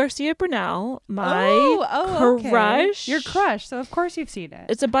Gael Garcia Bernal, my crush. Okay. Your crush, so of course you've seen it.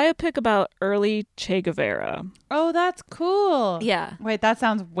 It's a biopic about early Che Guevara. Oh, that's cool. Yeah. Wait, that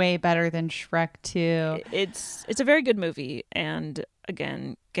sounds way better than Shrek 2. It's a very good movie, and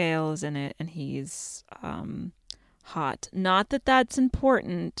again, Gael is in it, and he's hot. Not that that's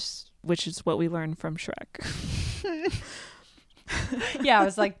important, which is what we learned from Shrek. Yeah, I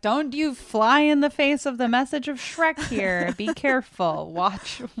was like, don't you fly in the face of the message of Shrek here. Be careful.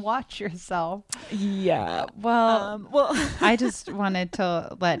 Watch yourself. Yeah. Well, I just wanted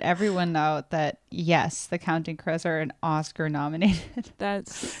to let everyone know that, yes, the Counting Crows are an Oscar-nominated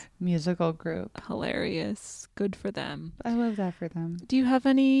that's musical group. Hilarious. Good for them. I love that for them. Do you have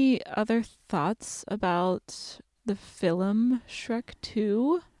any other thoughts about the film Shrek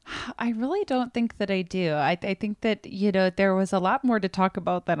 2? I really don't think that I do. I think that, there was a lot more to talk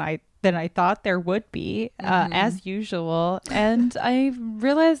about than I thought there would be, as usual. And I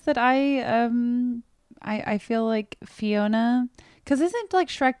realized that I feel like Fiona, because isn't like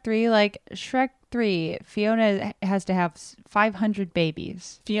Shrek 3, like Shrek 3, Fiona has to have 500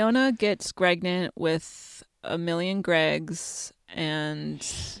 babies. Fiona gets pregnant with a million Gregs and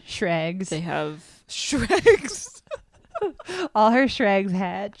Shregs. They have Shregs. All her Shregs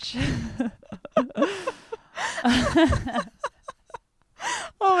hatch.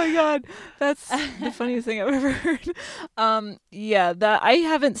 Oh my god, that's the funniest thing I've ever heard. I've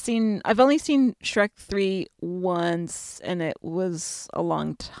only seen Shrek 3 once, and it was a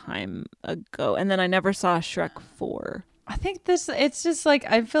long time ago, and then I never saw Shrek 4. I think it's just like,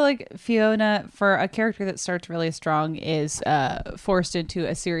 I feel like Fiona, for a character that starts really strong, is forced into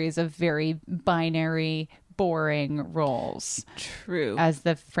a series of very binary, boring roles. True. As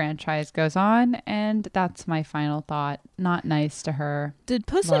the franchise goes on, and that's my final thought. Not nice to her. Did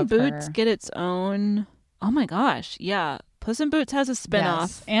Puss in Boots get its own? Oh my gosh, yeah. Puss in Boots has a spinoff.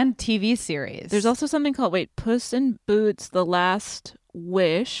 Yes, and TV series. There's also something called Puss in Boots: The Last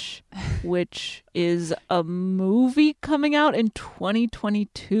Wish, which is a movie coming out in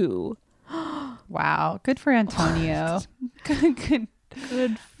 2022. Wow, good for Antonio. Good.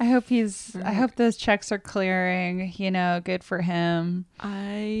 I hope those checks are clearing, good for him.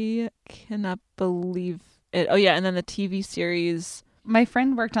 I cannot believe it. Oh yeah, and then the TV series. My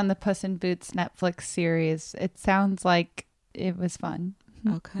friend worked on the Puss in Boots Netflix series. It sounds like it was fun.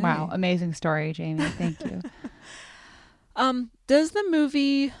 Okay. Wow, amazing story, Jamie. Thank you. Does the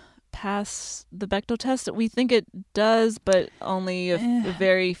movie pass the Bechdel test? We think it does, but only a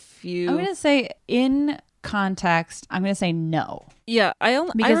very few. I'm going to say in context, I'm going to say no. Yeah,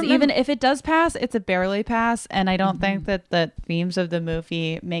 because even if it does pass, it's a barely pass, and I don't think that the themes of the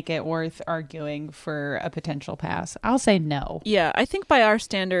movie make it worth arguing for a potential pass. I'll say no. Yeah, I think by our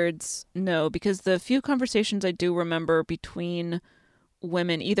standards, no, because the few conversations I do remember between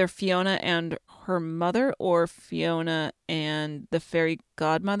women, either Fiona and her mother or Fiona and the fairy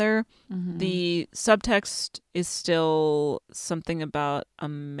godmother, the subtext is still something about a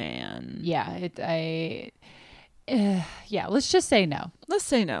man. Yeah, yeah, let's just say no. Let's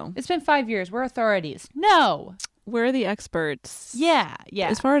say no. It's been 5 years. We're authorities. No. We're the experts. Yeah.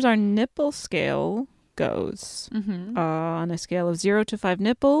 As far as our nipple scale goes, on a scale of 0 to 5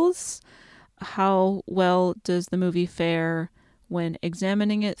 nipples, how well does the movie fare when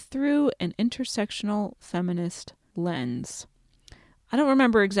examining it through an intersectional feminist lens? I don't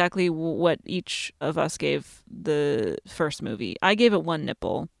remember exactly what each of us gave the first movie. I gave it 1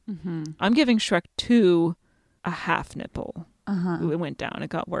 nipple. I'm giving Shrek 2 a half nipple. It went down. It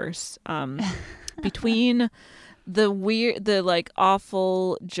got worse. Between the like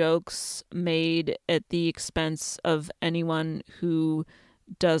awful jokes made at the expense of anyone who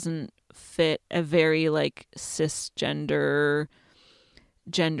doesn't fit a very like cisgender,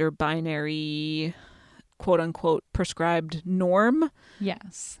 gender binary, quote unquote prescribed norm.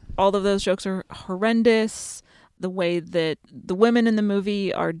 Yes. All of those jokes are horrendous. The way that the women in the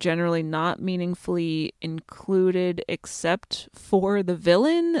movie are generally not meaningfully included except for the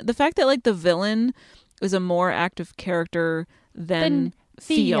villain. The fact that like the villain is a more active character than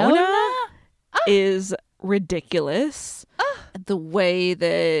Fiona is ridiculous. The way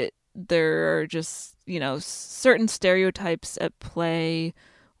that there are just, certain stereotypes at play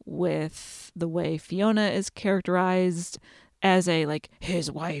with the way Fiona is characterized as a like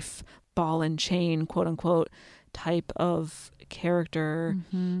his wife, ball and chain, quote unquote, type of character.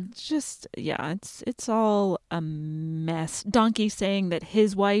 It's just, it's all a mess. Donkey saying that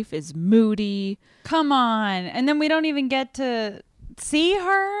his wife is moody. Come on. And then we don't even get to see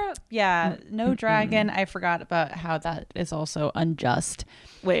her. Yeah, no dragon. I forgot about how that is also unjust.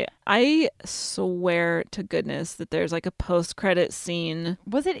 Wait, I swear to goodness that there's like a post-credit scene.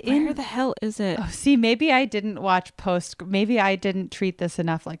 Was it in? Where the hell is it? Oh, see, maybe I didn't watch maybe I didn't treat this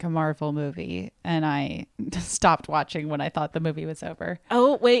enough like a Marvel movie and I stopped watching when I thought the movie was over.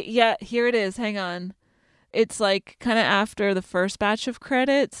 Oh, wait, yeah, here it is. Hang on. It's like kind of after the first batch of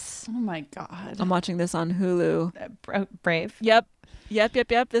credits. Oh my God. I'm watching this on Hulu. Brave. Yep.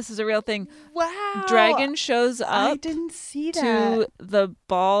 This is a real thing. Wow. Dragon shows up. I didn't see that. To the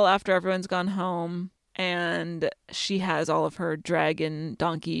ball after everyone's gone home, and she has all of her dragon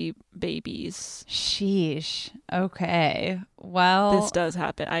donkey babies. Sheesh. Okay. Well, this does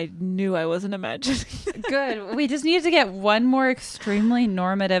happen. I knew I wasn't imagining. Good. We just needed to get one more extremely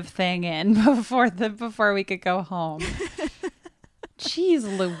normative thing in before we could go home.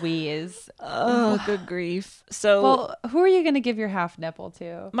 Jeez Louise. Oh, good grief. So, well, who are you going to give your half nipple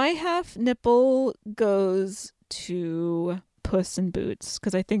to? My half nipple goes to Puss in Boots,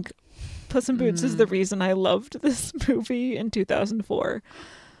 because I think Puss in Boots is the reason I loved this movie in 2004.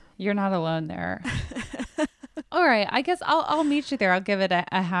 You're not alone there. All right, I guess I'll meet you there. I'll give it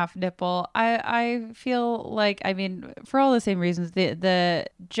a half nipple. I feel like, I mean, for all the same reasons, the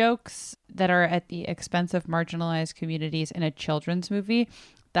jokes that are at the expense of marginalized communities in a children's movie,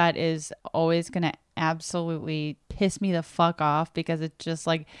 that is always going to absolutely piss me the fuck off, because it's just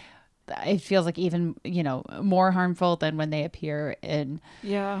like, it feels like even, more harmful than when they appear in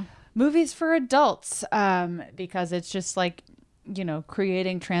movies for adults, because it's just like,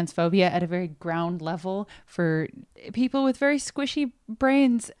 creating transphobia at a very ground level for people with very squishy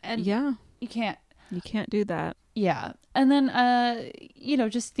brains. And you can't do that. Yeah. And then,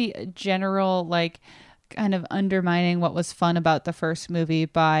 just the general, like, kind of undermining what was fun about the first movie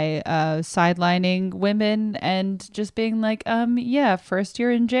by sidelining women and just being like, first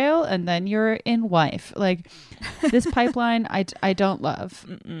you're in jail and then you're in wife. Like, this pipeline, I don't love.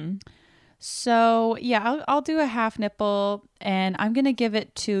 So, I'll do a half nipple, and I'm going to give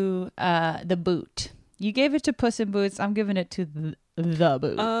it to the boot. You gave it to Puss in Boots. I'm giving it to the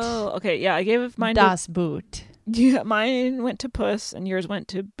boot. Oh, okay. Yeah, I gave mine Das Boot. Yeah, mine went to Puss, and yours went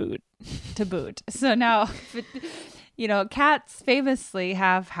to Boot. To Boot. So now, cats famously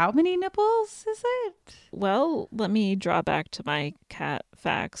have how many nipples is it? Well, let me draw back to my cat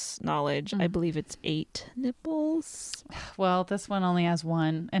facts knowledge. I believe it's 8 nipples. Well, this one only has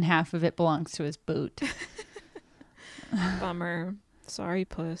 1, and half of it belongs to his boot. Bummer. Sorry,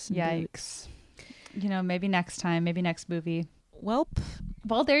 Puss. Yikes. Maybe next time, maybe next movie. Welp,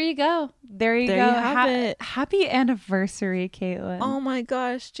 Well, there you go. There you go. You have it. Happy anniversary, Caitlin. Oh my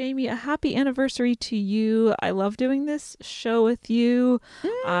gosh, Jamie, a happy anniversary to you. I love doing this show with you.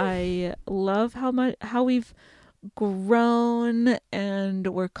 I love how we've grown, and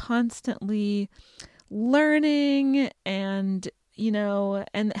we're constantly learning and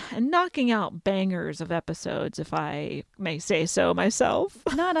and knocking out bangers of episodes, if I may say so myself.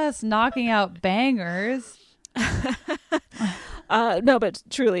 Not us knocking out bangers. No, but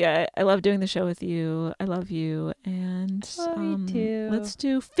truly, I love doing the show with you. I love you. And me too. Let's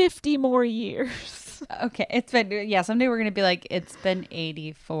do 50 more years. Okay. Someday we're going to be like, it's been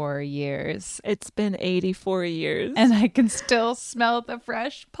 84 years. It's been 84 years. And I can still smell the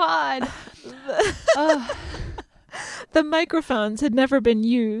fresh pod. The microphones had never been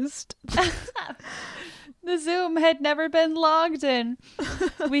used. The Zoom had never been logged in.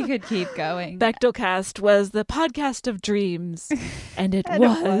 We could keep going. Bechdelcast was the podcast of dreams. And it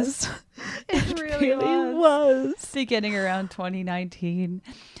was. It really was. Beginning around 2019.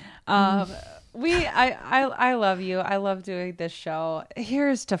 I love you. I love doing this show.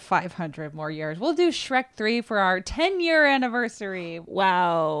 Here's to 500 more years. We'll do Shrek 3 for our 10-year anniversary.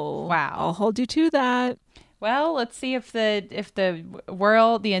 Wow. I'll hold you to that. Well, let's see if the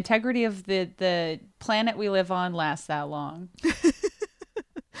world, the integrity of the planet we live on lasts that long.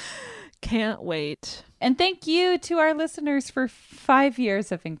 Can't wait. And thank you to our listeners for 5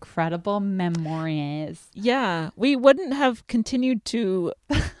 years of incredible memories. Yeah, we wouldn't have continued to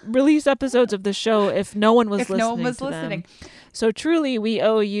release episodes of the show if no one was listening. If no one was listening. So truly, we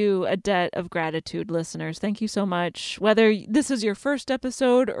owe you a debt of gratitude, listeners. Thank you so much. Whether this is your first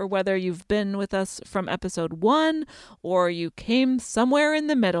episode or whether you've been with us from episode 1 or you came somewhere in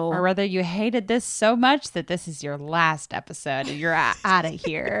the middle. Or whether you hated this so much that this is your last episode and you're out of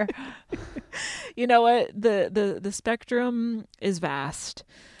here. You know what? The spectrum is vast.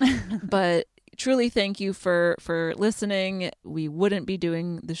 But truly, thank you for listening. We wouldn't be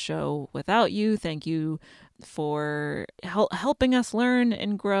doing the show without you. Thank you for helping us learn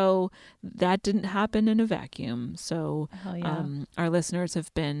and grow. That didn't happen in a vacuum. So our listeners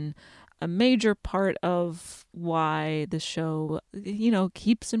have been a major part of why the show,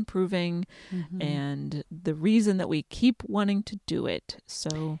 keeps improving and the reason that we keep wanting to do it.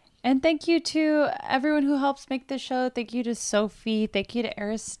 So. And thank you to everyone who helps make the show. Thank you to Sophie. Thank you to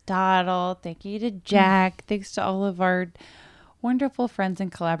Aristotle. Thank you to Jack. Thanks to all of our wonderful friends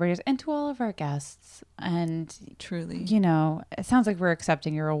and collaborators and to all of our guests. And truly, it sounds like we're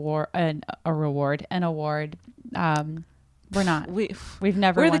accepting an award. We're not. We've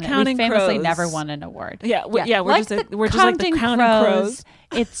never. We're won the Counting Crows. We famously Crows. never won an award. Yeah. We're just like the Counting Crows.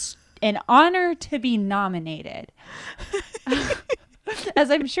 It's an honor to be nominated.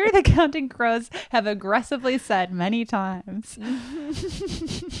 As I'm sure the Counting Crows have aggressively said many times.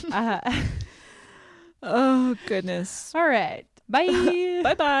 Oh, goodness. All right. Bye.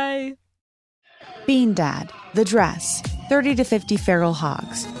 Bye-bye. Bean Dad, The Dress, 30 to 50 Feral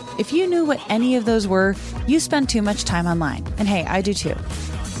Hogs. If you knew what any of those were, you spend too much time online. And hey, I do too.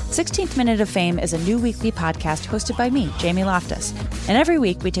 16th Minute of Fame is a new weekly podcast hosted by me, Jamie Loftus. And every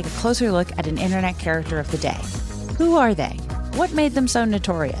week we take a closer look at an internet character of the day. Who are they? What made them so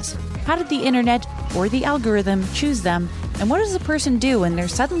notorious? How did the internet or the algorithm choose them? And what does a person do when they're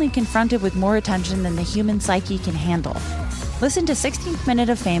suddenly confronted with more attention than the human psyche can handle? Listen to 16th Minute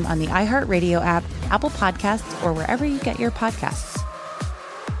of Fame on the iHeartRadio app, Apple Podcasts, or wherever you get your podcasts.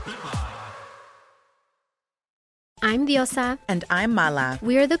 I'm Diosa. And I'm Mala.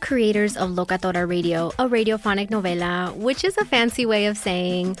 We are the creators of Locatora Radio, a radiophonic novela, which is a fancy way of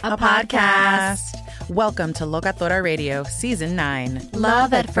saying a podcast. Welcome to Locatora Radio, Season 9.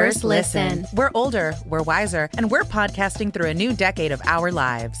 Love at First Listen. We're older, we're wiser, and we're podcasting through a new decade of our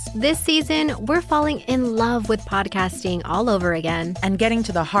lives. This season, we're falling in love with podcasting all over again. And getting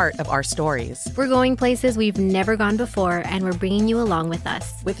to the heart of our stories. We're going places we've never gone before, and we're bringing you along with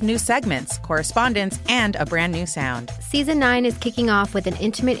us. With new segments, correspondence, and a brand new sound. Season 9 is kicking off with an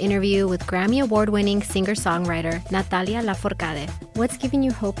intimate interview with Grammy Award-winning singer-songwriter Natalia Lafourcade. What's giving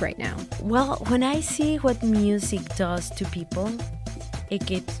you hope right now? Well, when I see what music does to people, it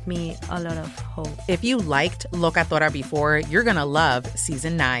gives me a lot of hope. If you liked Locatora before, you're going to love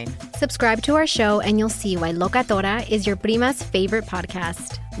Season 9. Subscribe to our show and you'll see why Locatora is your prima's favorite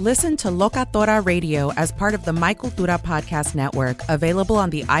podcast. Listen to Locatora Radio as part of the My Cultura Podcast Network, available on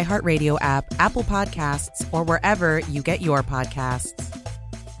the iHeartRadio app, Apple Podcasts, or wherever you get your podcasts.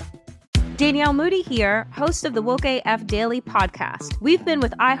 Danielle Moody here, host of the Woke AF Daily podcast. We've been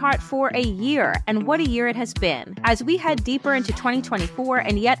with iHeart for a year, and what a year it has been. As we head deeper into 2024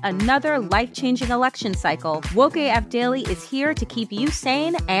 and yet another life-changing election cycle, Woke AF Daily is here to keep you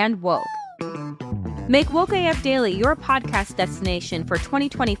sane and woke. Make Woke AF Daily your podcast destination for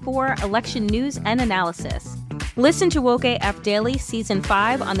 2024 election news and analysis. Listen to Woke AF Daily Season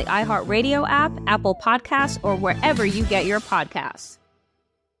 5 on the iHeartRadio app, Apple Podcasts, or wherever you get your podcasts.